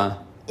side.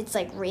 It's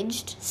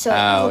ridged, so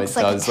it looks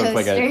like a toaster. Look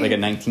like a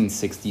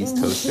 1960s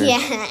toaster. Yeah,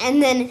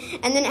 and then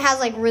it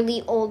has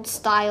really old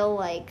style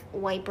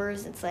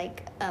wipers. It's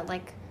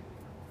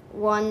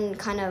one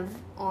kind of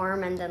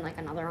arm and then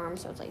another arm,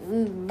 so it's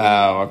ooh.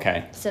 Oh,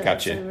 okay. So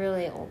gotcha. It's a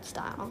really old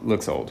style.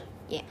 Looks old.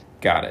 Yeah.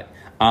 Got it.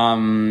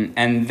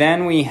 And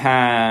then we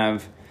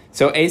have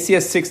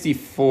ACS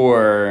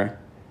 64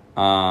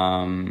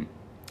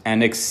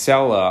 and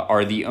Acela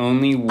are the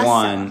only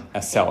one.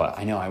 Acela.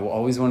 I know. I will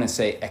always want to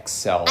say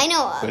Excel. I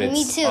know. But Me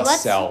it's too.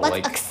 Let's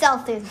Excel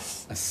through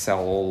this.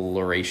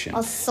 Acceleration.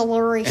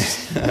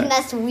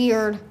 That's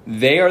weird.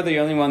 They are the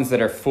only ones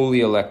that are fully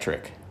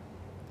electric.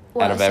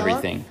 What, out of Acela?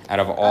 everything. Out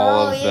of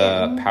all of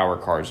the power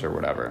cars or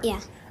whatever.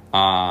 Yeah.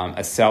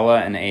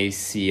 Acela and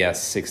ACS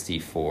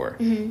 64.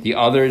 Mm-hmm. The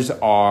others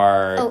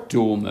are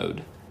dual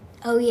mode.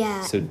 Oh,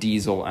 yeah. So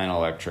diesel and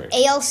electric.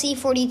 ALC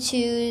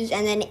 42s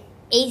and then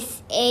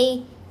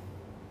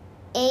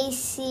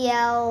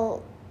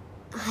ACL,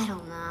 I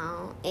don't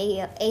know.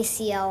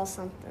 ACL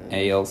something.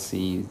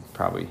 ALC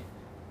probably.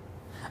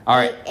 All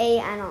right.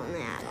 I don't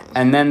know.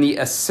 And then the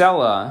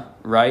Acela,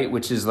 right,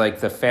 which is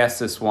the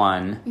fastest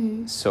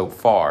one so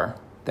far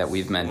that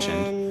we've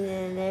mentioned.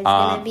 And there's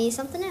going to be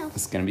something else.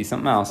 It's going to be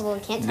something else. Well,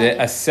 we can't tell the you.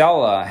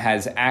 Acela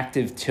has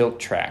active tilt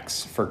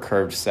tracks for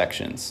curved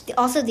sections.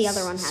 Also, the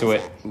other one has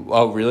that.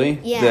 Oh, really?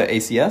 Yeah. The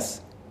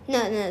ACS?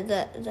 No,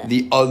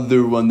 the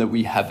other one that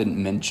we haven't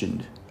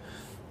mentioned.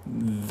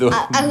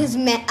 I was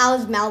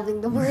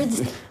mouthing the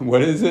words.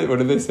 What is it? What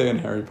do they say in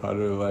Harry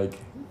Potter?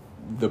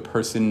 the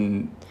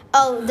person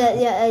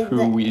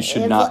who we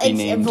should not be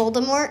named.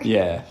 Voldemort.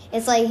 Yeah.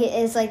 It's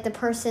like the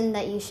person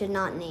that you should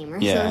not name. Or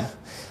Yeah. So.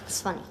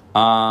 It's funny.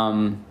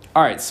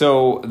 All right,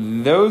 so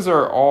those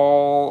are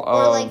all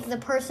of... Or like the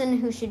person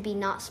who should be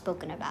not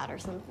spoken about or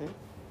something.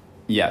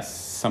 Yes,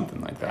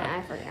 something like that. Yeah,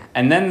 I forgot.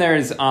 And then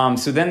there's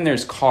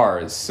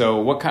cars. So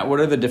what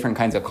are the different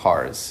kinds of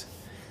cars?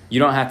 You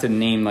don't have to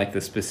name like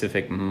the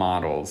specific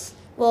models.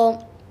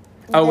 Well.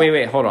 Oh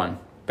wait, hold on.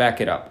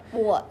 Back it up.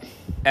 What?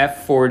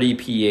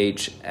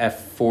 F40PH,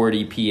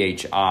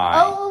 F40PHI.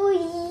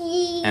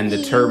 Oh, and the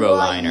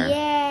Turboliner.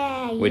 Yeah.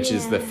 Which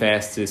is the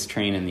fastest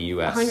train in the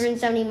U.S.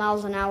 170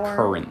 miles an hour.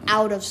 Currently.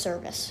 Out of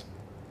service.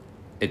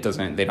 They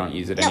don't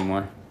use it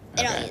anymore?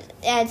 They don't use it.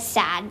 It's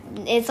sad.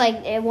 It's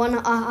like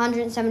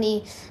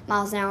 170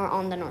 miles an hour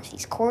on the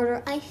Northeast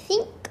Corridor, I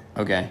think.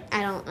 Okay.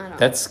 I don't.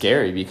 That's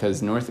scary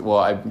because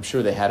I'm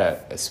sure they had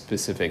a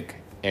specific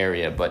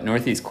area, but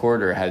Northeast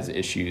Corridor has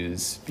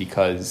issues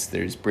because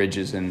there's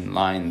bridges and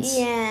lines.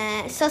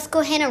 Yeah,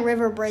 Susquehanna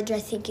River Bridge, I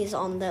think, is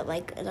on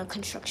the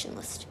construction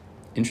list.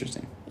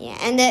 Interesting. Yeah,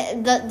 and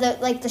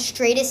the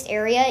straightest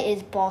area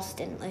is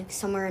Boston, like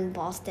somewhere in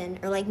Boston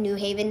or like New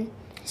Haven.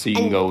 So you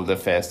can go the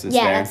fastest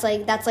there. Yeah,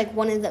 that's like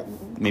one of the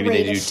maybe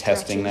they do stretches.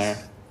 testing there.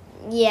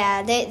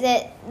 Yeah,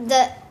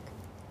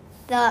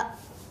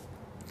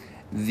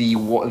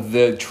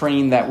 the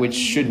train that which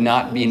should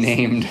not be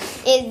named.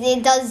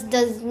 It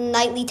does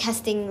nightly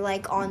testing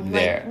like on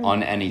there on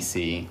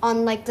NEC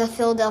on like the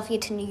Philadelphia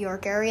to New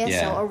York area,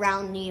 yeah. so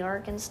around New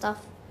York and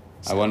stuff.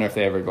 So. I wonder if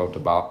they ever go up to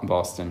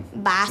Boston.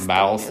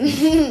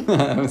 Boston.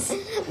 Mouse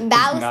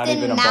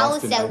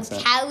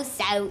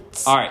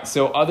out. All right,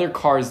 so other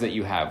cars that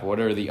you have. What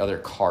are the other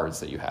cars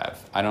that you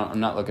have? I'm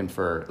not looking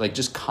for like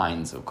just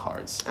kinds of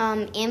cars.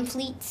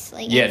 Amphileets.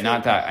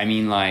 Not that. I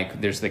mean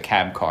like there's the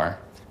cab car.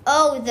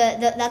 Oh,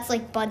 that's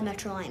like Bud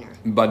Metroliner.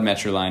 Bud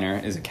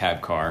Metroliner is a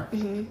cab car.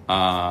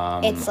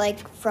 Mm-hmm. It's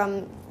like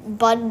from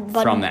Bud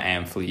from the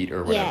Amfleet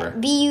or whatever.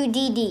 Yeah,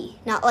 BUDD,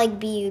 not like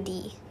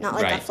BUD, not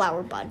like a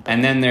flower bud.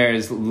 And then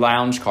there's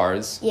lounge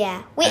cars.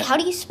 Yeah. Wait, how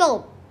do you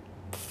spell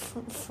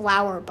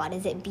flower bud?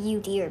 Is it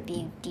BUD or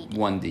BUD?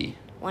 1D.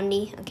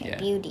 1D? Okay, yeah.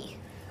 BUD.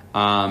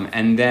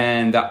 And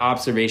then the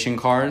observation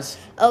cars.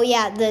 Oh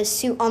yeah, on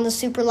the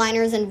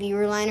Superliners and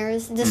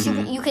Viewerliners.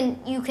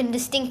 You can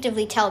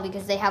distinctly tell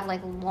because they have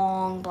like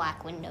long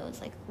black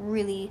windows, like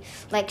really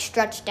like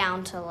stretched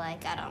down to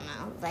like I don't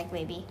know, like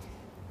maybe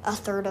a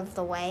third of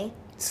the way.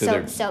 So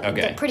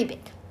they're pretty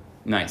big.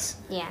 Nice.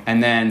 Yeah.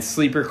 And then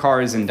sleeper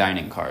cars and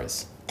dining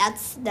cars.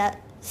 That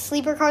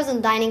sleeper cars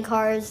and dining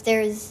cars.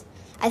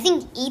 I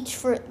think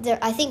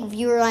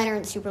Viewerliner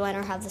and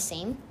Superliner have the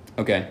same.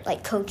 Okay.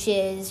 Like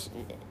coaches,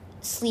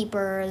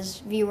 sleepers,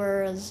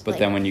 viewers. But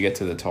then when you get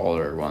to the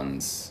taller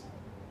ones.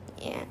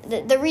 Yeah.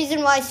 The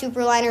reason why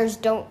Superliners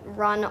don't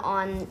run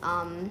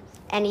on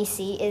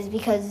NEC is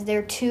because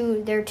they're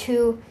too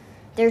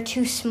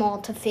small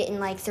to fit in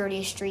like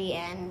 30th Street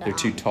and they're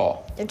too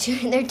tall. They're too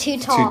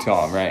tall. Too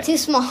tall, right? Too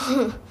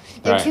small.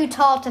 They're too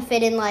tall to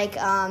fit in like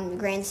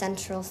Grand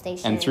Central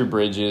Station. And through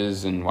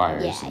bridges and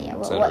wires, et cetera.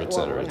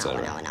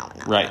 No.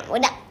 Right.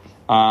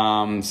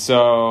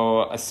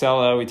 So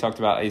Acela, we talked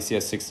about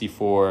ACS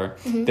 64.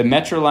 Mm-hmm. The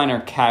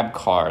Metroliner cab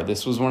car.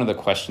 This was one of the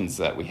questions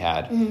that we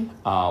had.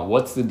 Mm-hmm.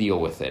 What's the deal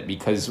with it?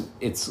 Because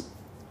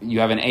you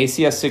have an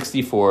ACS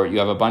 64, you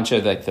have a bunch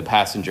of like the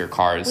passenger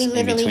cars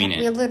in between it.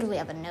 We literally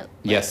have a note.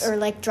 Yes. Or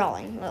like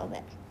drawing a little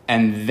bit.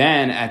 And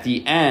then at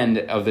the end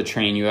of the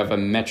train, you have a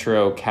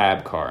metro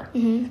cab car.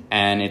 Mm-hmm.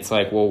 And it's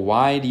like, well,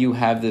 why do you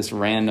have this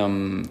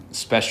random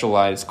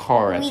specialized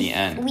car at the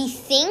end? We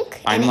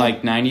think... I'm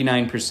like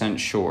 99%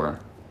 sure.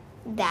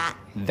 That.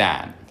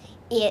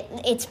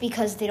 It's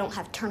because they don't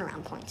have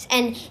turnaround points.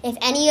 And if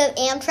any of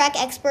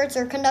Amtrak experts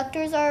or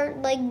conductors are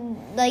like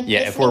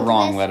yeah, if we're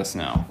wrong, let us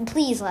know.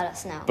 Please let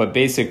us know. But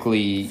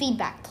basically,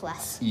 feedback to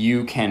us.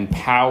 You can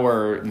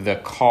power the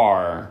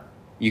car.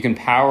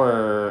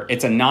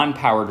 It's a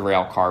non-powered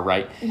rail car,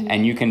 right? Mm-hmm.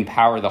 And you can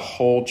power the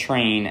whole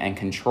train and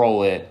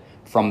control it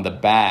from the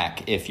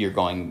back if you're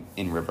going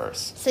in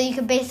reverse. So you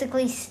could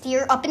basically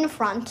steer up in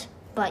front,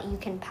 but you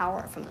can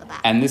power it from the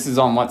back. And this is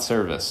on what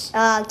service?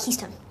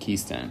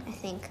 Keystone, I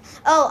think.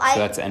 So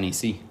that's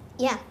NEC.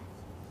 Yeah.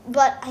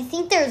 But I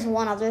think there's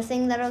one other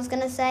thing that I was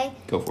going to say.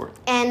 Go for it.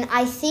 And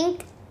I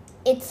think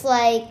it's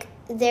like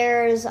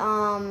there's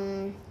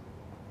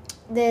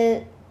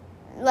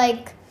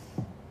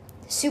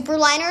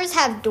Superliners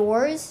have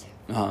doors,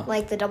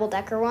 like the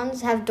double-decker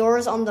ones, have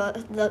doors on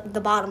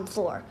the bottom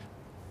floor.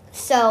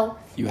 So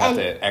you have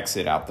to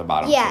exit out the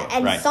bottom floor. Yeah,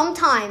 and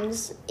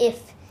sometimes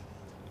if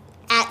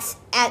at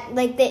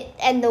like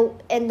in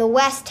the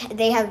West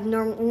they have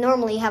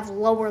normally have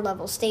lower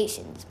level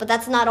stations, but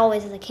that's not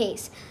always the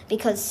case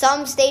because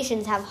some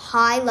stations have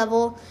high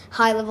level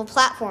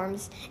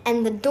platforms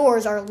and the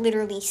doors are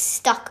literally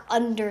stuck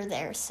under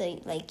there,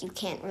 so like you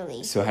can't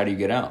really. So how do you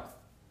get out?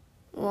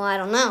 Well, I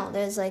don't know.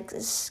 There's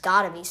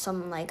gotta be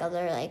some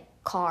other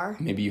car.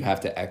 Maybe you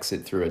have to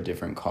exit through a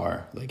different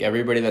car. Like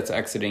everybody that's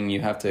exiting,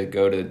 you have to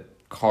go to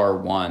car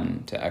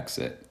 1 to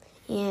exit.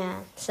 Yeah,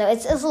 so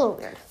it's a little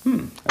weird.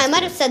 I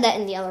might have said that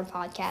in the other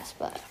podcast,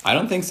 but I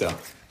don't think so.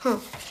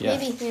 Yeah.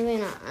 Maybe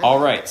not. All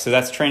right, so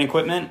that's train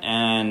equipment,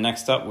 and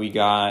next up we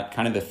got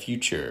kind of the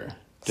future.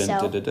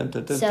 So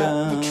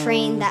the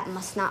train that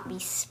must not be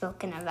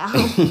spoken about.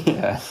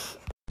 Yeah.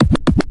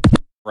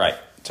 Right,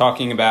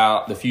 talking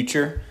about the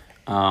future.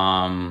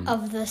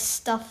 Of the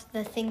stuff,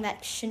 the train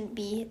that shouldn't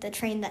be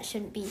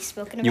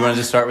spoken about. You wanted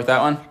to start with that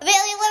one?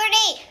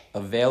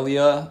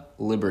 Avalia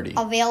Liberty.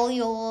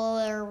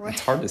 Liberty.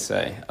 It's hard to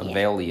say.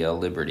 Avalia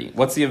Liberty.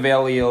 What's the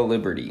Avalia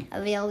Liberty?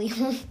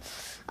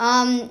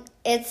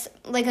 It's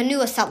like a new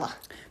Acela.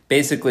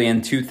 Basically,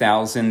 in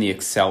 2000, the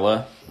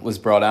Acela was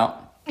brought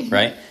out,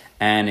 right?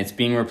 And it's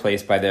being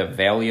replaced by the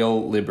Avalia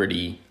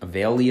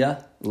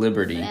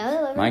Liberty.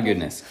 My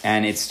goodness.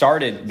 And it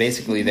started,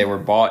 basically, they were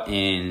bought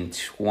in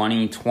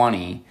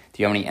 2020. Do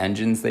you know how many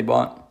engines they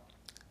bought?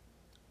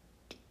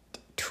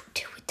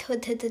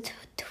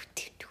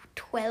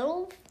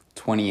 12?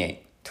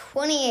 28.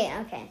 28,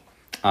 okay.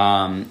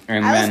 And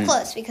I was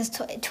close because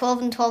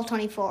 12 and 12,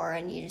 24,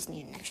 and you just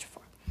need an extra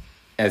 4.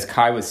 As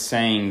Kai was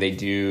saying, they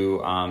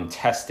do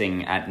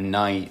testing at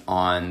night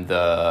on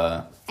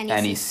the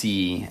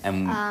NEC,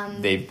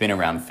 and they've been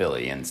around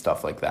Philly and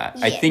stuff like that.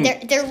 Yeah, I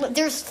think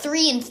there's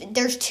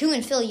 2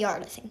 in Philly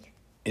Yard, I think.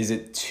 Is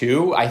it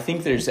 2? I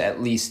think there's at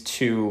least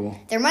 2.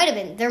 There might have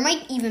been. There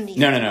might even be.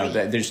 No.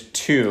 There's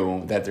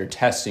 2 that they're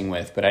testing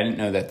with, but I didn't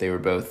know that they were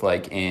both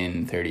like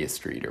in 30th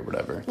Street or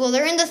whatever. Well,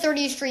 they're in the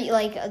 30th Street,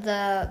 like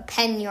the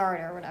Penn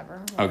Yard or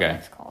whatever. Okay.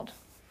 It's called.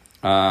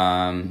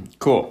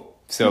 Cool.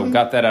 So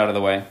got that out of the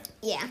way.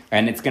 Yeah.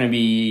 And it's going to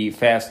be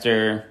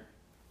faster.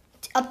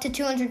 Up to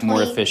 220.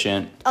 More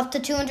efficient. Up to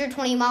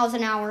 220 miles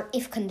an hour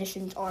if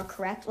conditions are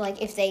correct. Like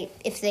if the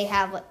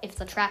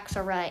tracks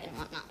are right and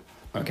whatnot.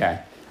 Okay.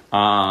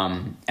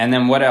 And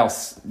then what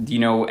else? Do you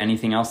know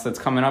anything else that's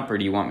coming up, or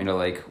do you want me to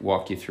like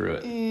walk you through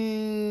it?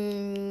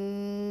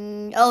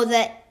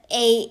 The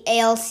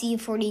ALC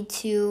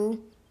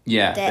 42.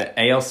 Yeah, the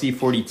ALC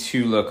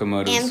 42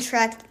 locomotives.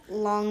 Amtrak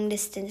long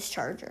distance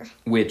charger.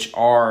 Which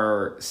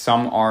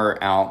some are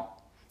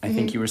out, I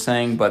think you were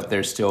saying, but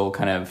they're still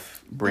kind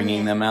of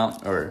bringing them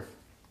out or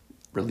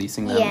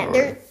releasing them.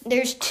 Yeah,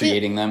 there's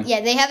creating them.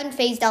 Yeah, they haven't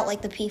phased out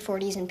like the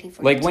P40s and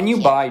P42s. Like when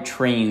you buy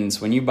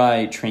trains, when you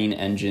buy train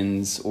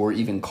engines or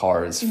even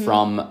cars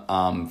from,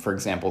 for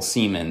example,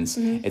 Siemens,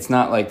 it's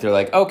not like they're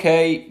like,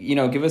 okay,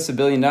 give us $1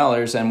 billion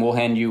and we'll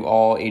hand you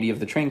all 80 of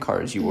the train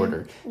cars you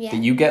order. Yeah.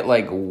 You get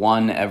like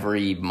one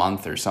every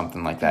month or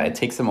something like that. It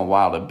takes them a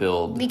while to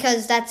build.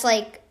 Because that's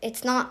like,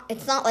 it's not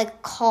like a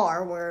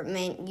car where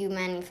you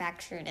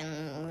manufactured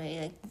and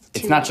like.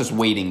 It's not just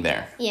waiting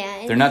there.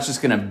 Yeah. They're not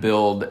just going to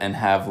build and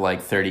have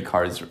like 30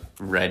 cars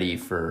ready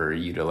for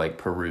you to like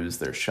peruse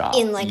their shop.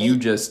 You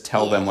just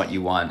tell them what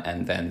you want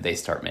and then they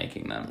start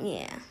making them.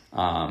 Yeah.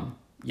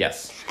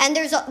 Yes. And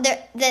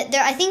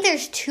I think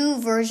there's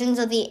 2 versions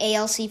of the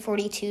ALC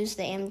 42s,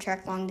 the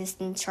Amtrak long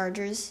distance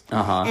chargers.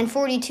 And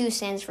 42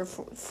 stands for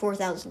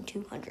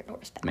 4,200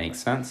 horsepower. Makes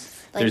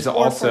sense. Like there's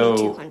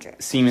also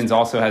Siemens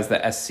also has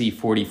the SC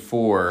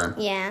 44.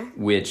 Yeah.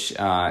 Which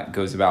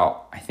goes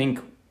about, I think.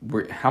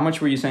 How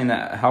much were you saying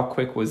that? How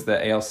quick was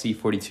the ALC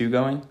 42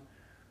 going?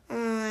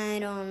 I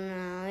don't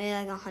know. Maybe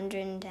like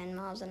 110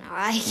 miles an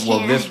hour.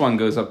 Well, this one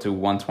goes up to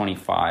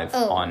 125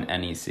 on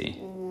NEC.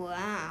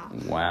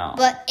 Wow.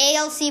 But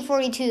ALC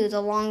 42, the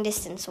long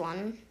distance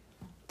one,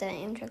 the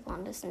Amtrak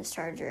long distance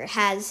charger,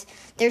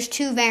 there's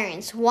 2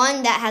 variants.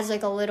 One that has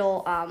like a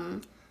little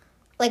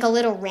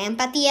ramp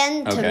at the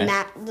end to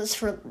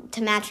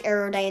match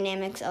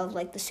aerodynamics of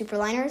like the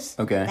superliners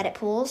that it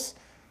pulls.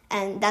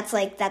 And that's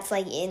like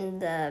in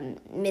the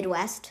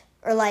Midwest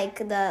or like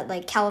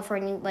the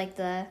California, like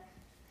the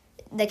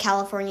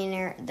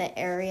California the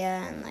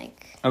area and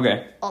like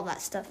all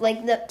that stuff,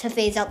 like to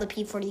phase out the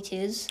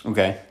P42s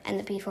and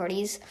the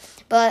P40s,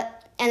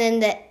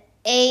 and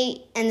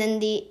then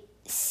the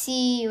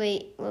C.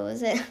 Wait, what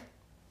was it?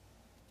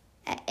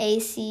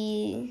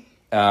 AC.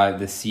 The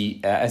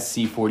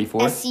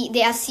SC44. The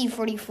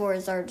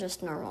SC44s are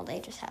just normal. They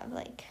just have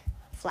like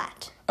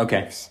flat.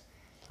 Okay. Roofs.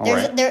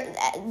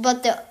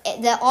 But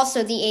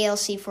also the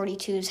ALC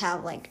 42s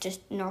have like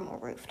just normal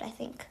roofed, I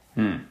think.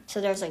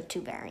 So there's like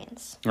 2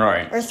 variants. All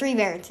right. Or 3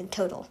 variants in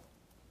total.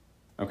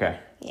 Okay.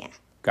 Yeah.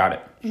 Got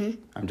it.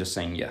 I'm just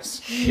saying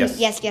yes. Yes.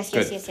 Yes.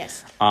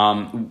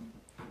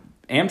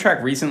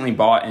 Amtrak recently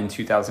bought in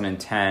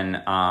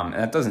 2010.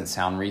 That doesn't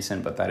sound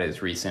recent, but that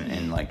is recent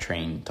in like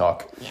train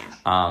talk. Yeah.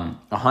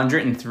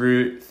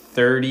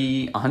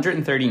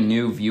 130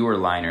 new viewer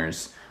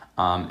liners.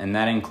 And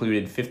that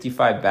included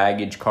 55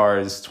 baggage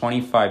cars,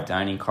 25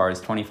 dining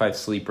cars, 25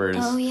 sleepers.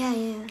 Oh,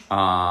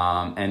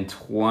 yeah. And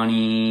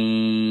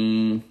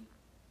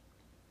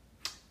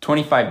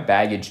 25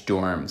 baggage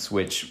dorms,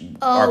 which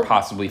are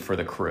possibly for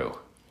the crew.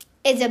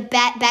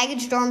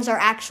 Baggage dorms are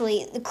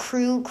actually the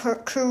crew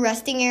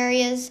resting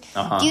areas.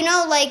 Do you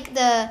know, like,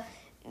 the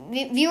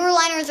viewer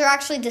liners are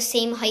actually the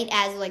same height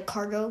as, like,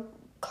 cargo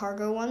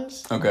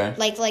ones? Okay.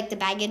 Like the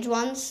baggage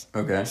ones.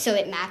 Okay. So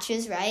it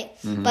matches, right?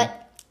 But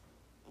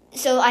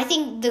So I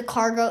think the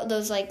cargo,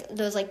 those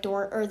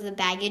door or the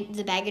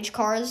baggage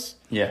cars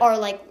are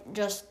like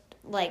just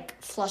like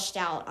flushed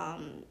out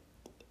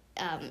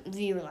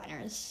viewer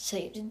liners, so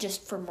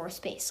just for more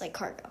space, like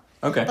cargo.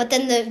 Okay. But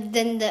then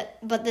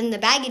the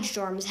baggage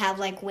dorms have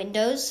like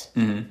windows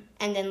and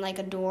then like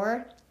a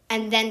door,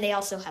 and then they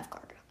also have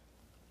cargo.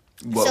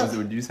 What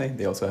did you say?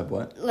 They also have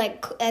what?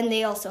 And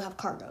they also have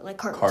cargo, like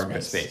cargo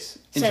space.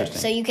 Interesting.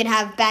 So you can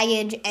have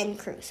baggage and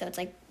crew. So it's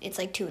like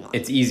 2 in 1.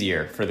 It's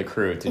easier for the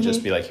crew to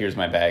just be like, here's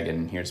my bag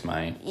and here's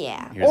my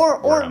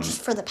or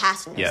just for the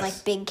passengers,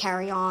 like big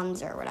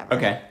carry-ons or whatever.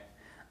 Okay,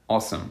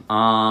 awesome.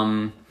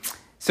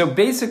 So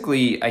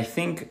basically, I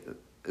think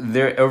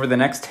over the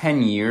next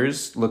 10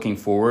 years, looking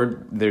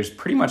forward, there's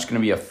pretty much going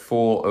to be a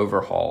full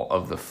overhaul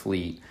of the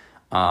fleet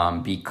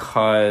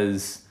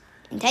because.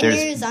 In 10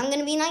 years, I'm going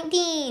to be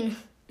 19.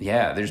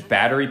 Yeah, there's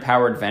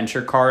battery-powered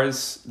venture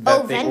cars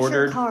that they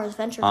ordered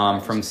venture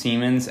cars. from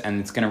Siemens, and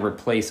it's going to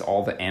replace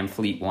all the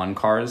Amfleet 1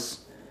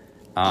 cars.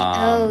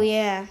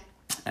 Yeah.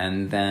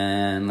 And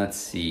then, let's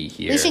see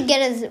here. We should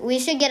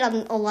get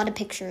a lot of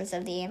pictures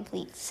of the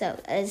Amfleet,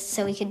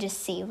 so we could just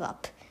save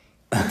up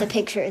the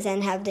pictures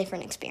and have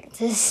different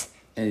experiences.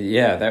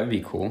 Yeah, that would be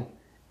cool.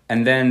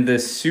 And then the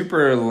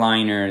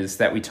superliners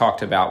that we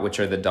talked about, which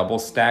are the double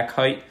stack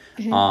height,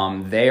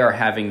 they are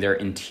having their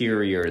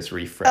interiors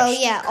refreshed. Oh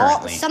yeah,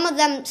 currently. Some of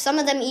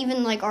them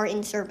even like are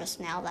in service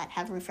now that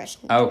have refreshed.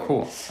 Oh,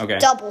 cool. Okay.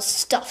 Double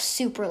stuffed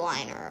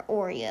superliner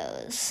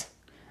Oreos.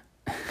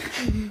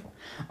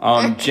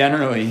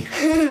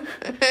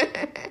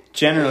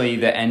 Generally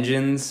the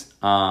engines,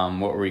 what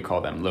would we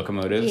call them?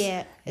 Locomotives.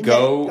 Yeah.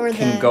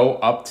 Can go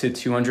up to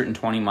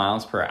 220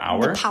 miles per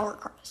hour. The power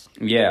cars.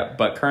 Yeah,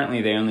 but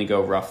currently they only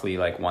go roughly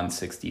like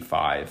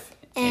 165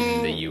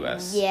 in the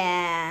U.S.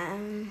 Yeah.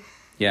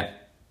 Yeah.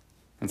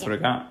 That's what I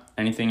got.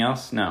 Anything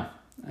else? No.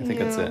 I think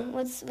that's it.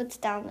 What's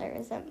down there?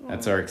 Is that more?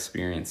 That's our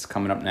experience.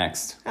 Coming up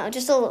next. Oh,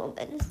 just a little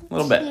bit. A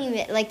little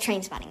bit. Like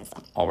train spotting and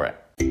stuff. All right.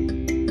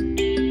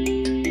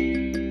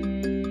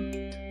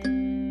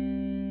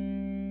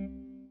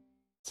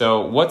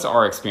 So what's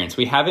our experience?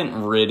 We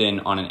haven't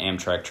ridden on an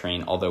Amtrak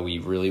train, although we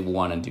really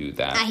want to do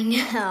that. I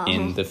know.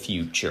 In the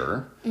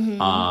future.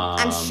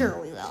 I'm sure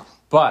we will.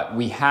 But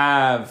we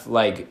have,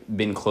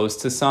 been close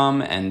to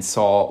some and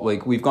saw,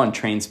 we've gone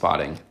train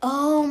spotting.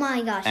 Oh,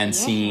 my gosh. And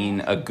seen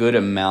a good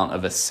amount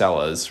of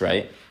Acellas,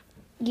 right?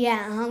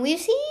 Yeah, we've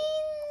seen...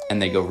 And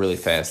they go really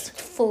fast.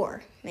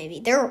 4,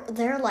 maybe. They're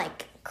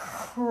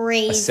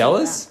crazy.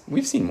 Acellas?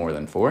 We've seen more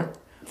than 4.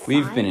 5?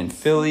 We've been in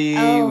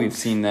Philly. We've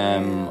seen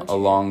them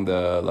along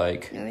the,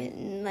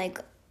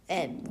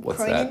 what's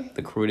Croydon? That?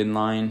 The Croydon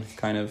line,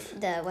 kind of?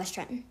 The West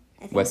Trenton.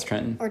 West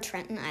Trenton? Or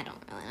Trenton, I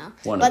don't really know.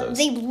 Of those.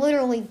 They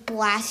literally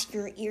blast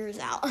your ears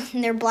out.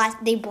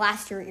 They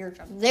blast your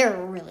eardrums. They're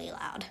really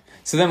loud.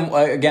 So then,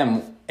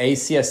 again,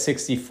 ACS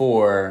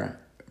 64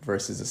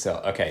 versus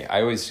Acela. Okay, I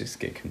always just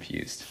get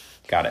confused.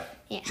 Got it.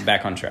 Yeah.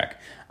 Back on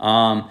track.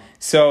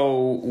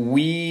 So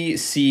we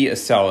see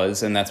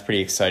Acellas, and that's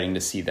pretty exciting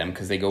to see them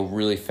because they go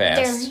really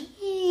fast.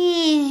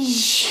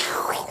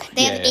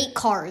 They have 8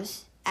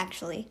 cars,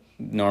 actually.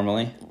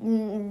 Normally?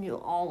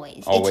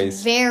 Always. Always.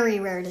 It's very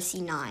rare to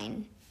see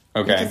 9.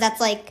 Okay. Because that's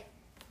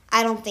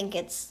I don't think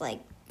it's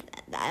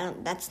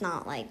that's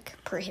not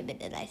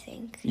prohibited, I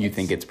think. You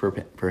think it's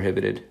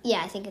prohibited?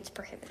 Yeah, I think it's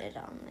prohibited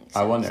on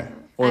I wonder.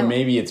 Or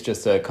maybe it's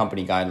just a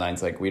company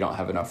guidelines, we don't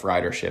have enough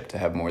ridership to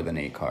have more than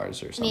 8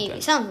 cars or something.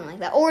 Maybe something like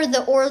that. Or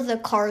the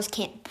cars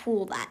can't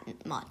pull that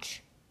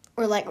much.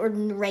 Or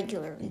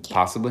regularly can't.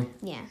 Possibly.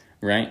 Yeah.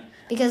 Right?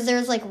 Because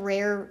there's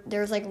rare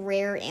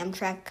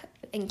Amtrak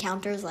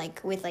encounters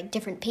with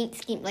different paint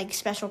scheme,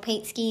 special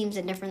paint schemes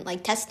and different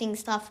testing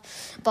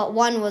stuff. But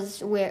one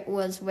was where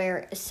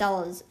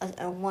Acellas,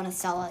 one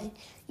Acela,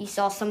 you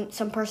saw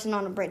some person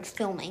on a bridge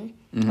filming,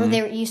 or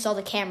you saw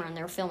the camera and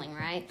they were filming,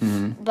 right?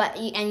 Mm-hmm. But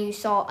you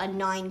saw a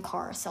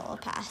 9-car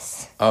Acela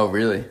pass. Oh,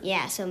 really?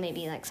 Yeah, so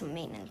maybe some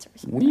maintenance or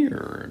something.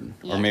 Weird.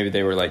 Yeah. Or maybe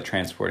they were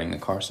transporting the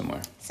car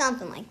somewhere.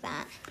 Something like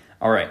that.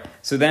 All right.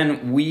 So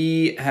then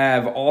we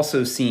have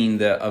also seen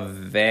the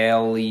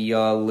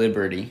Avalia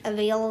Liberty.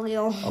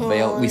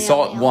 We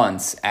saw it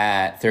once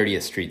at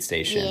 30th Street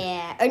Station.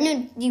 Yeah. Or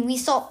no, we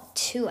saw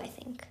 2, I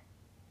think.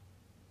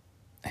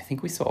 I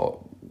think we saw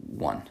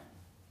 1.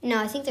 No,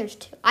 I think there's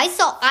 2. I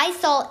saw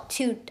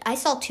 2. I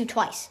saw 2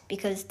 twice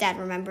because Dad,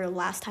 remember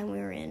last time we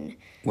were in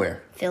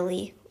where?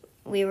 Philly.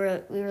 We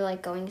were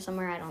going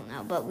somewhere, I don't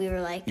know, but we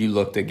were You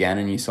looked again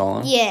and you saw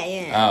them?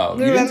 Yeah. Oh,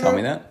 you didn't tell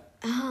me that?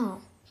 Oh.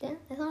 Yeah,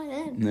 I thought I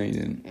did. No, you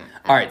didn't. No.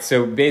 All right,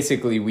 so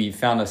basically we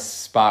found a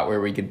spot where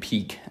we could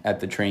peek at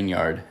the train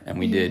yard, and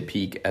we did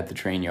peek at the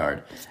train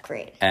yard. That's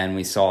great. And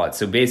we saw it.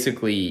 So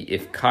basically,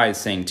 if Kai is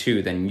saying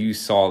 2, then you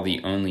saw the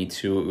only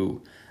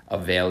 2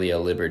 Avalia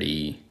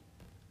Liberty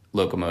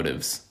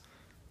locomotives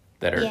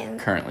that are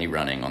currently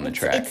running on the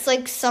track.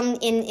 It's some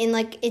in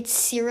it's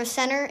Sierra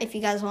Center, if you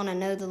guys want to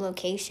know the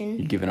location.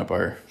 You're giving up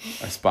our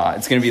spot.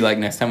 It's going to be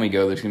next time we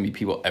go, there's going to be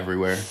people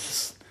everywhere.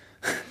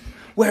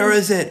 Where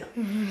is it?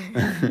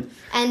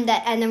 And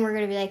then we're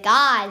gonna be like,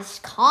 guys,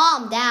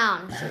 calm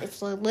down. So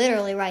it's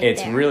literally right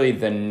It's there. really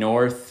the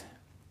north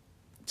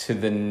to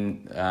the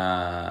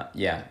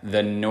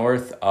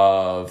north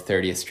of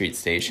 30th Street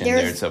Station.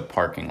 There's a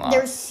parking lot.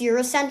 There's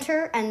Sierra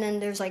Center, and then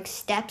there's like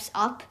steps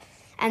up,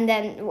 and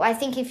then I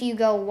think if you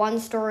go one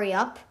story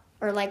up,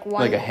 or like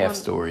a half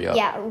story up.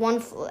 Yeah,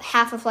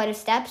 half a flight of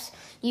steps.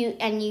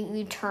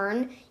 You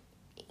turn.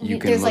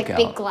 There's look like out.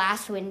 big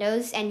glass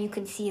windows, and you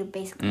can see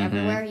basically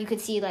everywhere. You could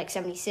see like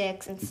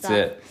 76 and stuff.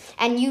 That's it.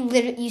 And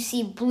you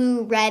see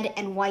blue, red,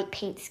 and white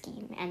paint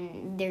scheme,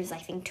 and there's I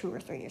think 2 or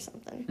 3 or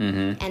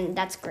something. And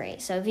that's great.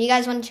 So if you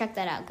guys want to check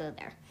that out, go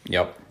there.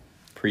 Yep.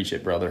 Preach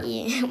it, brother.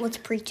 Yeah, let's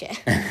preach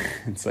it.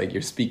 It's like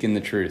you're speaking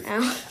the truth.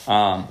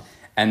 Oh.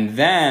 And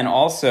then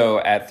also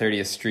at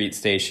 30th Street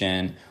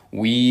Station,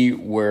 we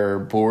were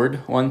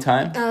bored one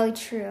time. Oh,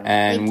 true.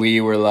 And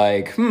we were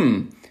like,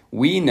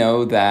 we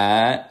know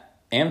that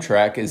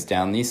Amtrak is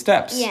down these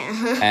steps.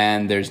 Yeah.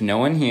 And there's no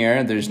one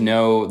here. There was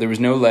no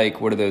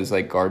like, what are those,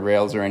 like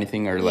guardrails or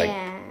anything? Or like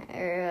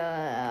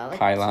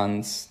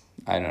pylons?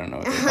 I don't know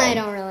what they're called. I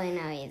don't really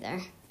know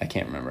either. I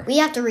can't remember.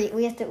 We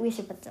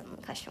should put them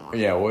in question mark.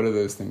 Yeah, what are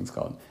those things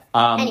called?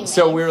 Anyway.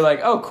 So we were like,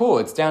 oh, cool,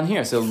 it's down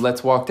here. So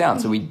let's walk down.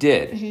 So we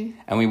did.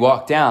 And we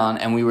walked down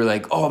and we were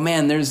like, oh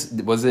man,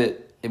 it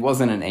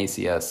wasn't an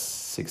ACS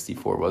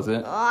 64, was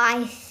it?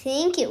 I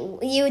think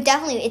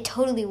it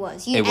totally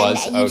was. It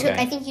was? Okay.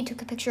 I think you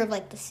took a picture of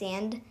like the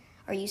sand,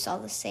 or you saw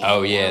the sand.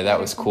 Oh yeah, that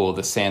was cool.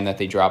 The sand that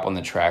they drop on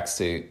the tracks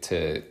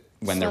to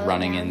when they're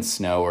running in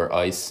snow or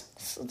ice.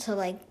 To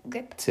like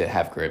grip? To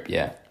have grip,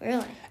 yeah.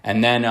 Really?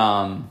 And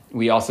then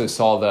we also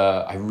saw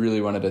I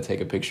really wanted to take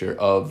a picture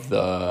of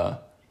the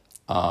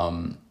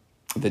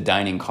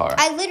dining car.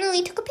 I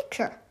literally took a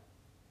picture.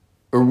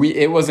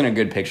 It wasn't a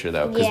good picture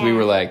though, because we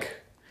were like,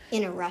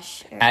 in a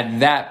rush.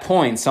 At that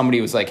point, somebody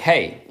was like,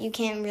 hey, you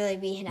can't really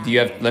be down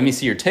let me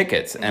see your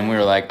tickets. And we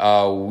were like,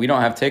 oh, we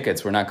don't have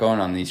tickets. We're not going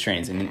on these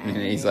trains. And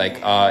he's like,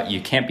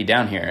 you can't be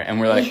down here. And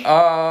we're like,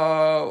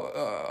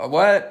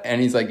 what?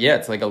 And he's like, yeah,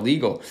 it's like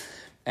illegal.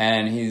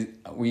 And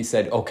we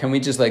said, oh, can we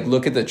just like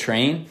look at the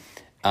train?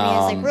 And he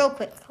was like, real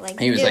quick.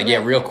 He was like, yeah,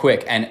 real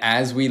quick. And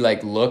as we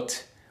like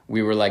looked,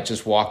 we were like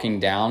just walking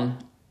down,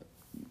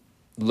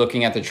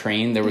 looking at the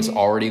train. There was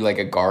already like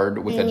a guard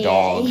with a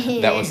dog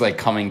that was like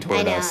coming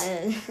toward us.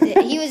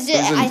 He was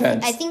just,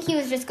 intense. I think he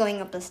was just going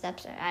up the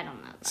steps. I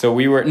don't know. So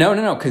we were,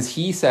 no, because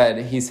he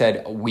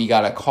said, we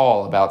got a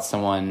call about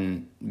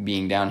someone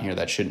being down here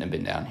that shouldn't have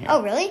been down here.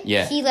 Oh, really?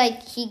 Yeah.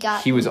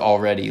 He was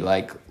already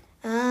like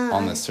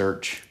on the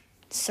search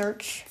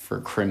for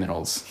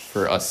criminals,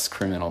 for us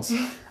criminals.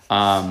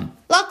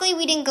 Luckily,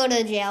 we didn't go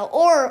to jail,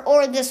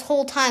 or this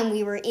whole time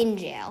we were in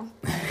jail.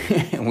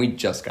 And we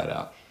just got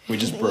out. We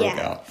just broke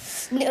out.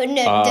 No,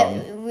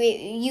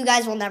 you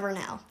guys will never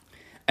know.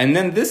 And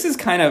then this is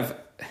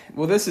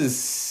this is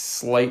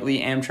slightly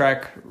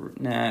Amtrak.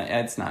 Nah,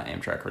 it's not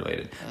Amtrak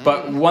related.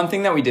 But one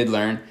thing that we did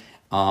learn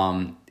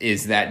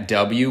is that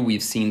W,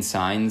 we've seen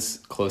signs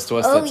close to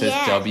us that says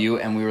W,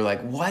 and we were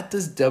like, what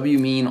does W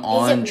mean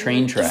on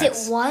train tracks?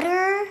 Is it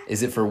water?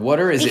 Is it for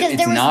water? It's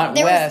not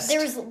west.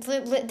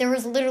 There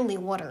was literally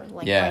water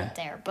right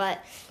there, but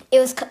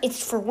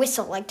it's for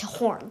whistle, like to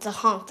horn, to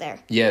honk there.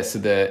 Yeah, so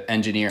the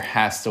engineer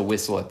has to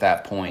whistle at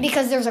that point.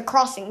 Because there's a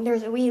crossing.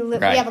 We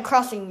have a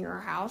crossing near our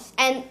house,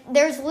 and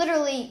there's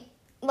literally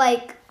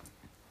like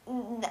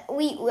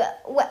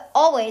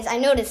always. I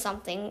noticed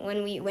something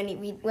when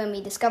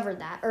we discovered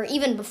that, or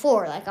even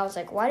before. Like I was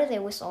like, why do they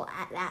whistle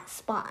at that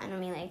spot? And I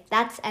mean, like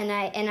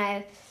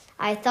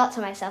I thought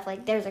to myself,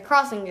 like, there's a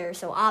crossing there,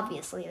 so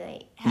obviously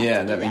they have to do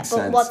that makes But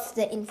sense. what's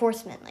the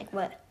enforcement? Like,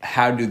 what?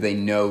 How do they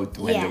know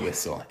when to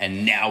whistle?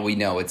 And now we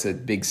know it's a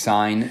big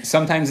sign.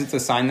 Sometimes it's a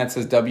sign that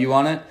says W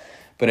on it,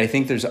 but I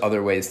think there's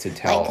other ways to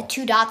tell. Like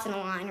 2 dots in a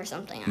line or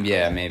something.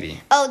 Yeah, maybe.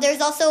 Oh, there's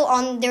also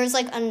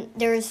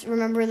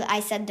remember that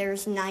I said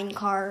there's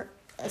 9-car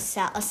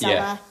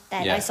Acela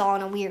that I saw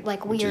on a weird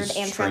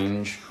Amtrak.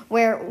 Strange.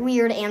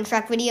 Weird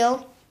Amtrak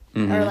video.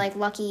 Or like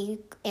lucky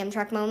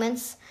Amtrak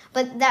moments.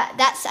 But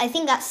that's I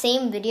think that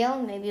same video,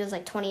 maybe it was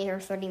like 20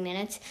 or 30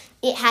 minutes,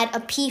 it had a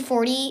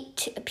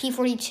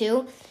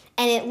P42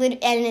 and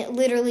it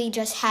literally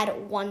just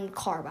had 1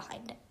 car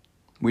behind it.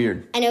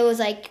 Weird. And it was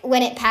like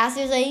when it passed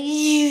it was like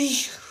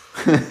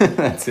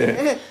That's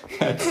it.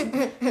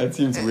 That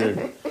seems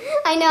weird.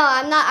 I know,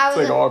 I was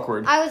like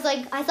awkward. I was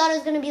like I thought it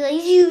was gonna be like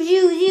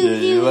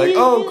you're like,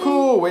 oh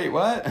cool, wait,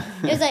 what?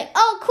 It was like,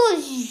 oh cool.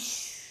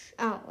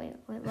 Oh wait,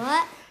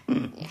 what?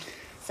 Yeah.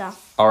 So.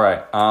 All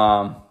right.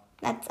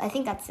 I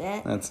think that's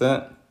it. That's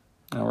it.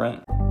 All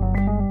right.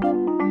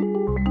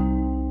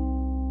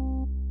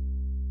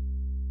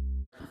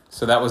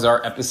 So that was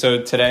our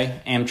episode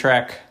today.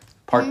 Amtrak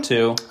Part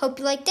 2. Hope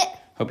you liked it.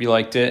 Hope you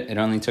liked it. It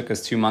only took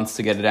us 2 months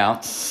to get it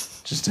out.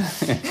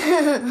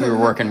 We were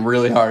working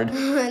really hard.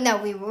 No,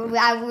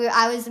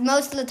 I was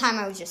most of the time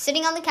I was just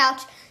sitting on the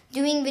couch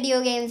doing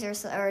video games or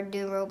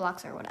doing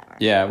Roblox or whatever.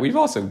 Yeah, we've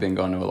also been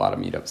going to a lot of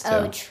meetups too.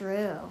 Oh,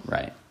 true.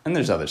 Right. And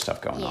there's other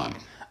stuff going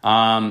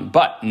on.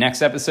 But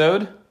next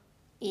episode,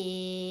 is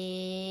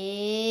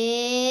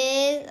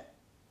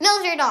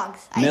military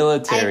dogs.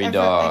 Military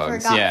dogs. I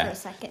forgot yeah. for a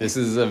second. This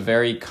is a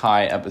very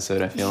Kai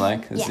episode, I feel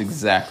like. This Yes. is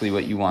exactly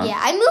what you want. Yeah,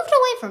 I moved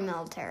away from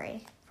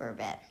military for a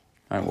bit.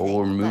 All right, well,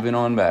 we're moving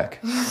on back.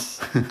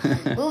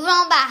 Moving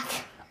on back.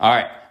 All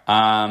right.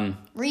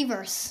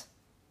 Reverse.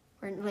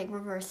 We're like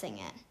reversing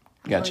it.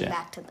 Gotcha. Going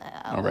back to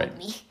the All right. old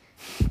me.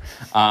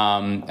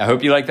 I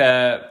hope you like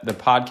the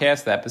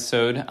podcast, the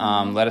episode.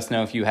 Let us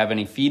know if you have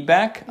any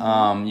feedback.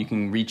 You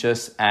can reach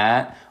us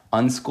at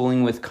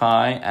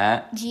unschoolingwithkai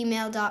at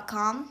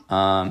gmail.com.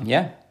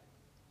 yeah.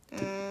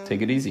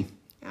 Take it easy.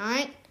 All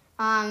right.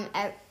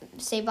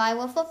 Say bye,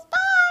 Wolf. Bye.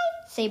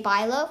 Say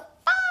bye, love.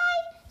 Bye.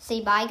 Say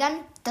bye,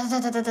 gun.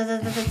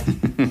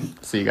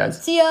 See you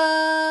guys. See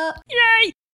ya. Yay!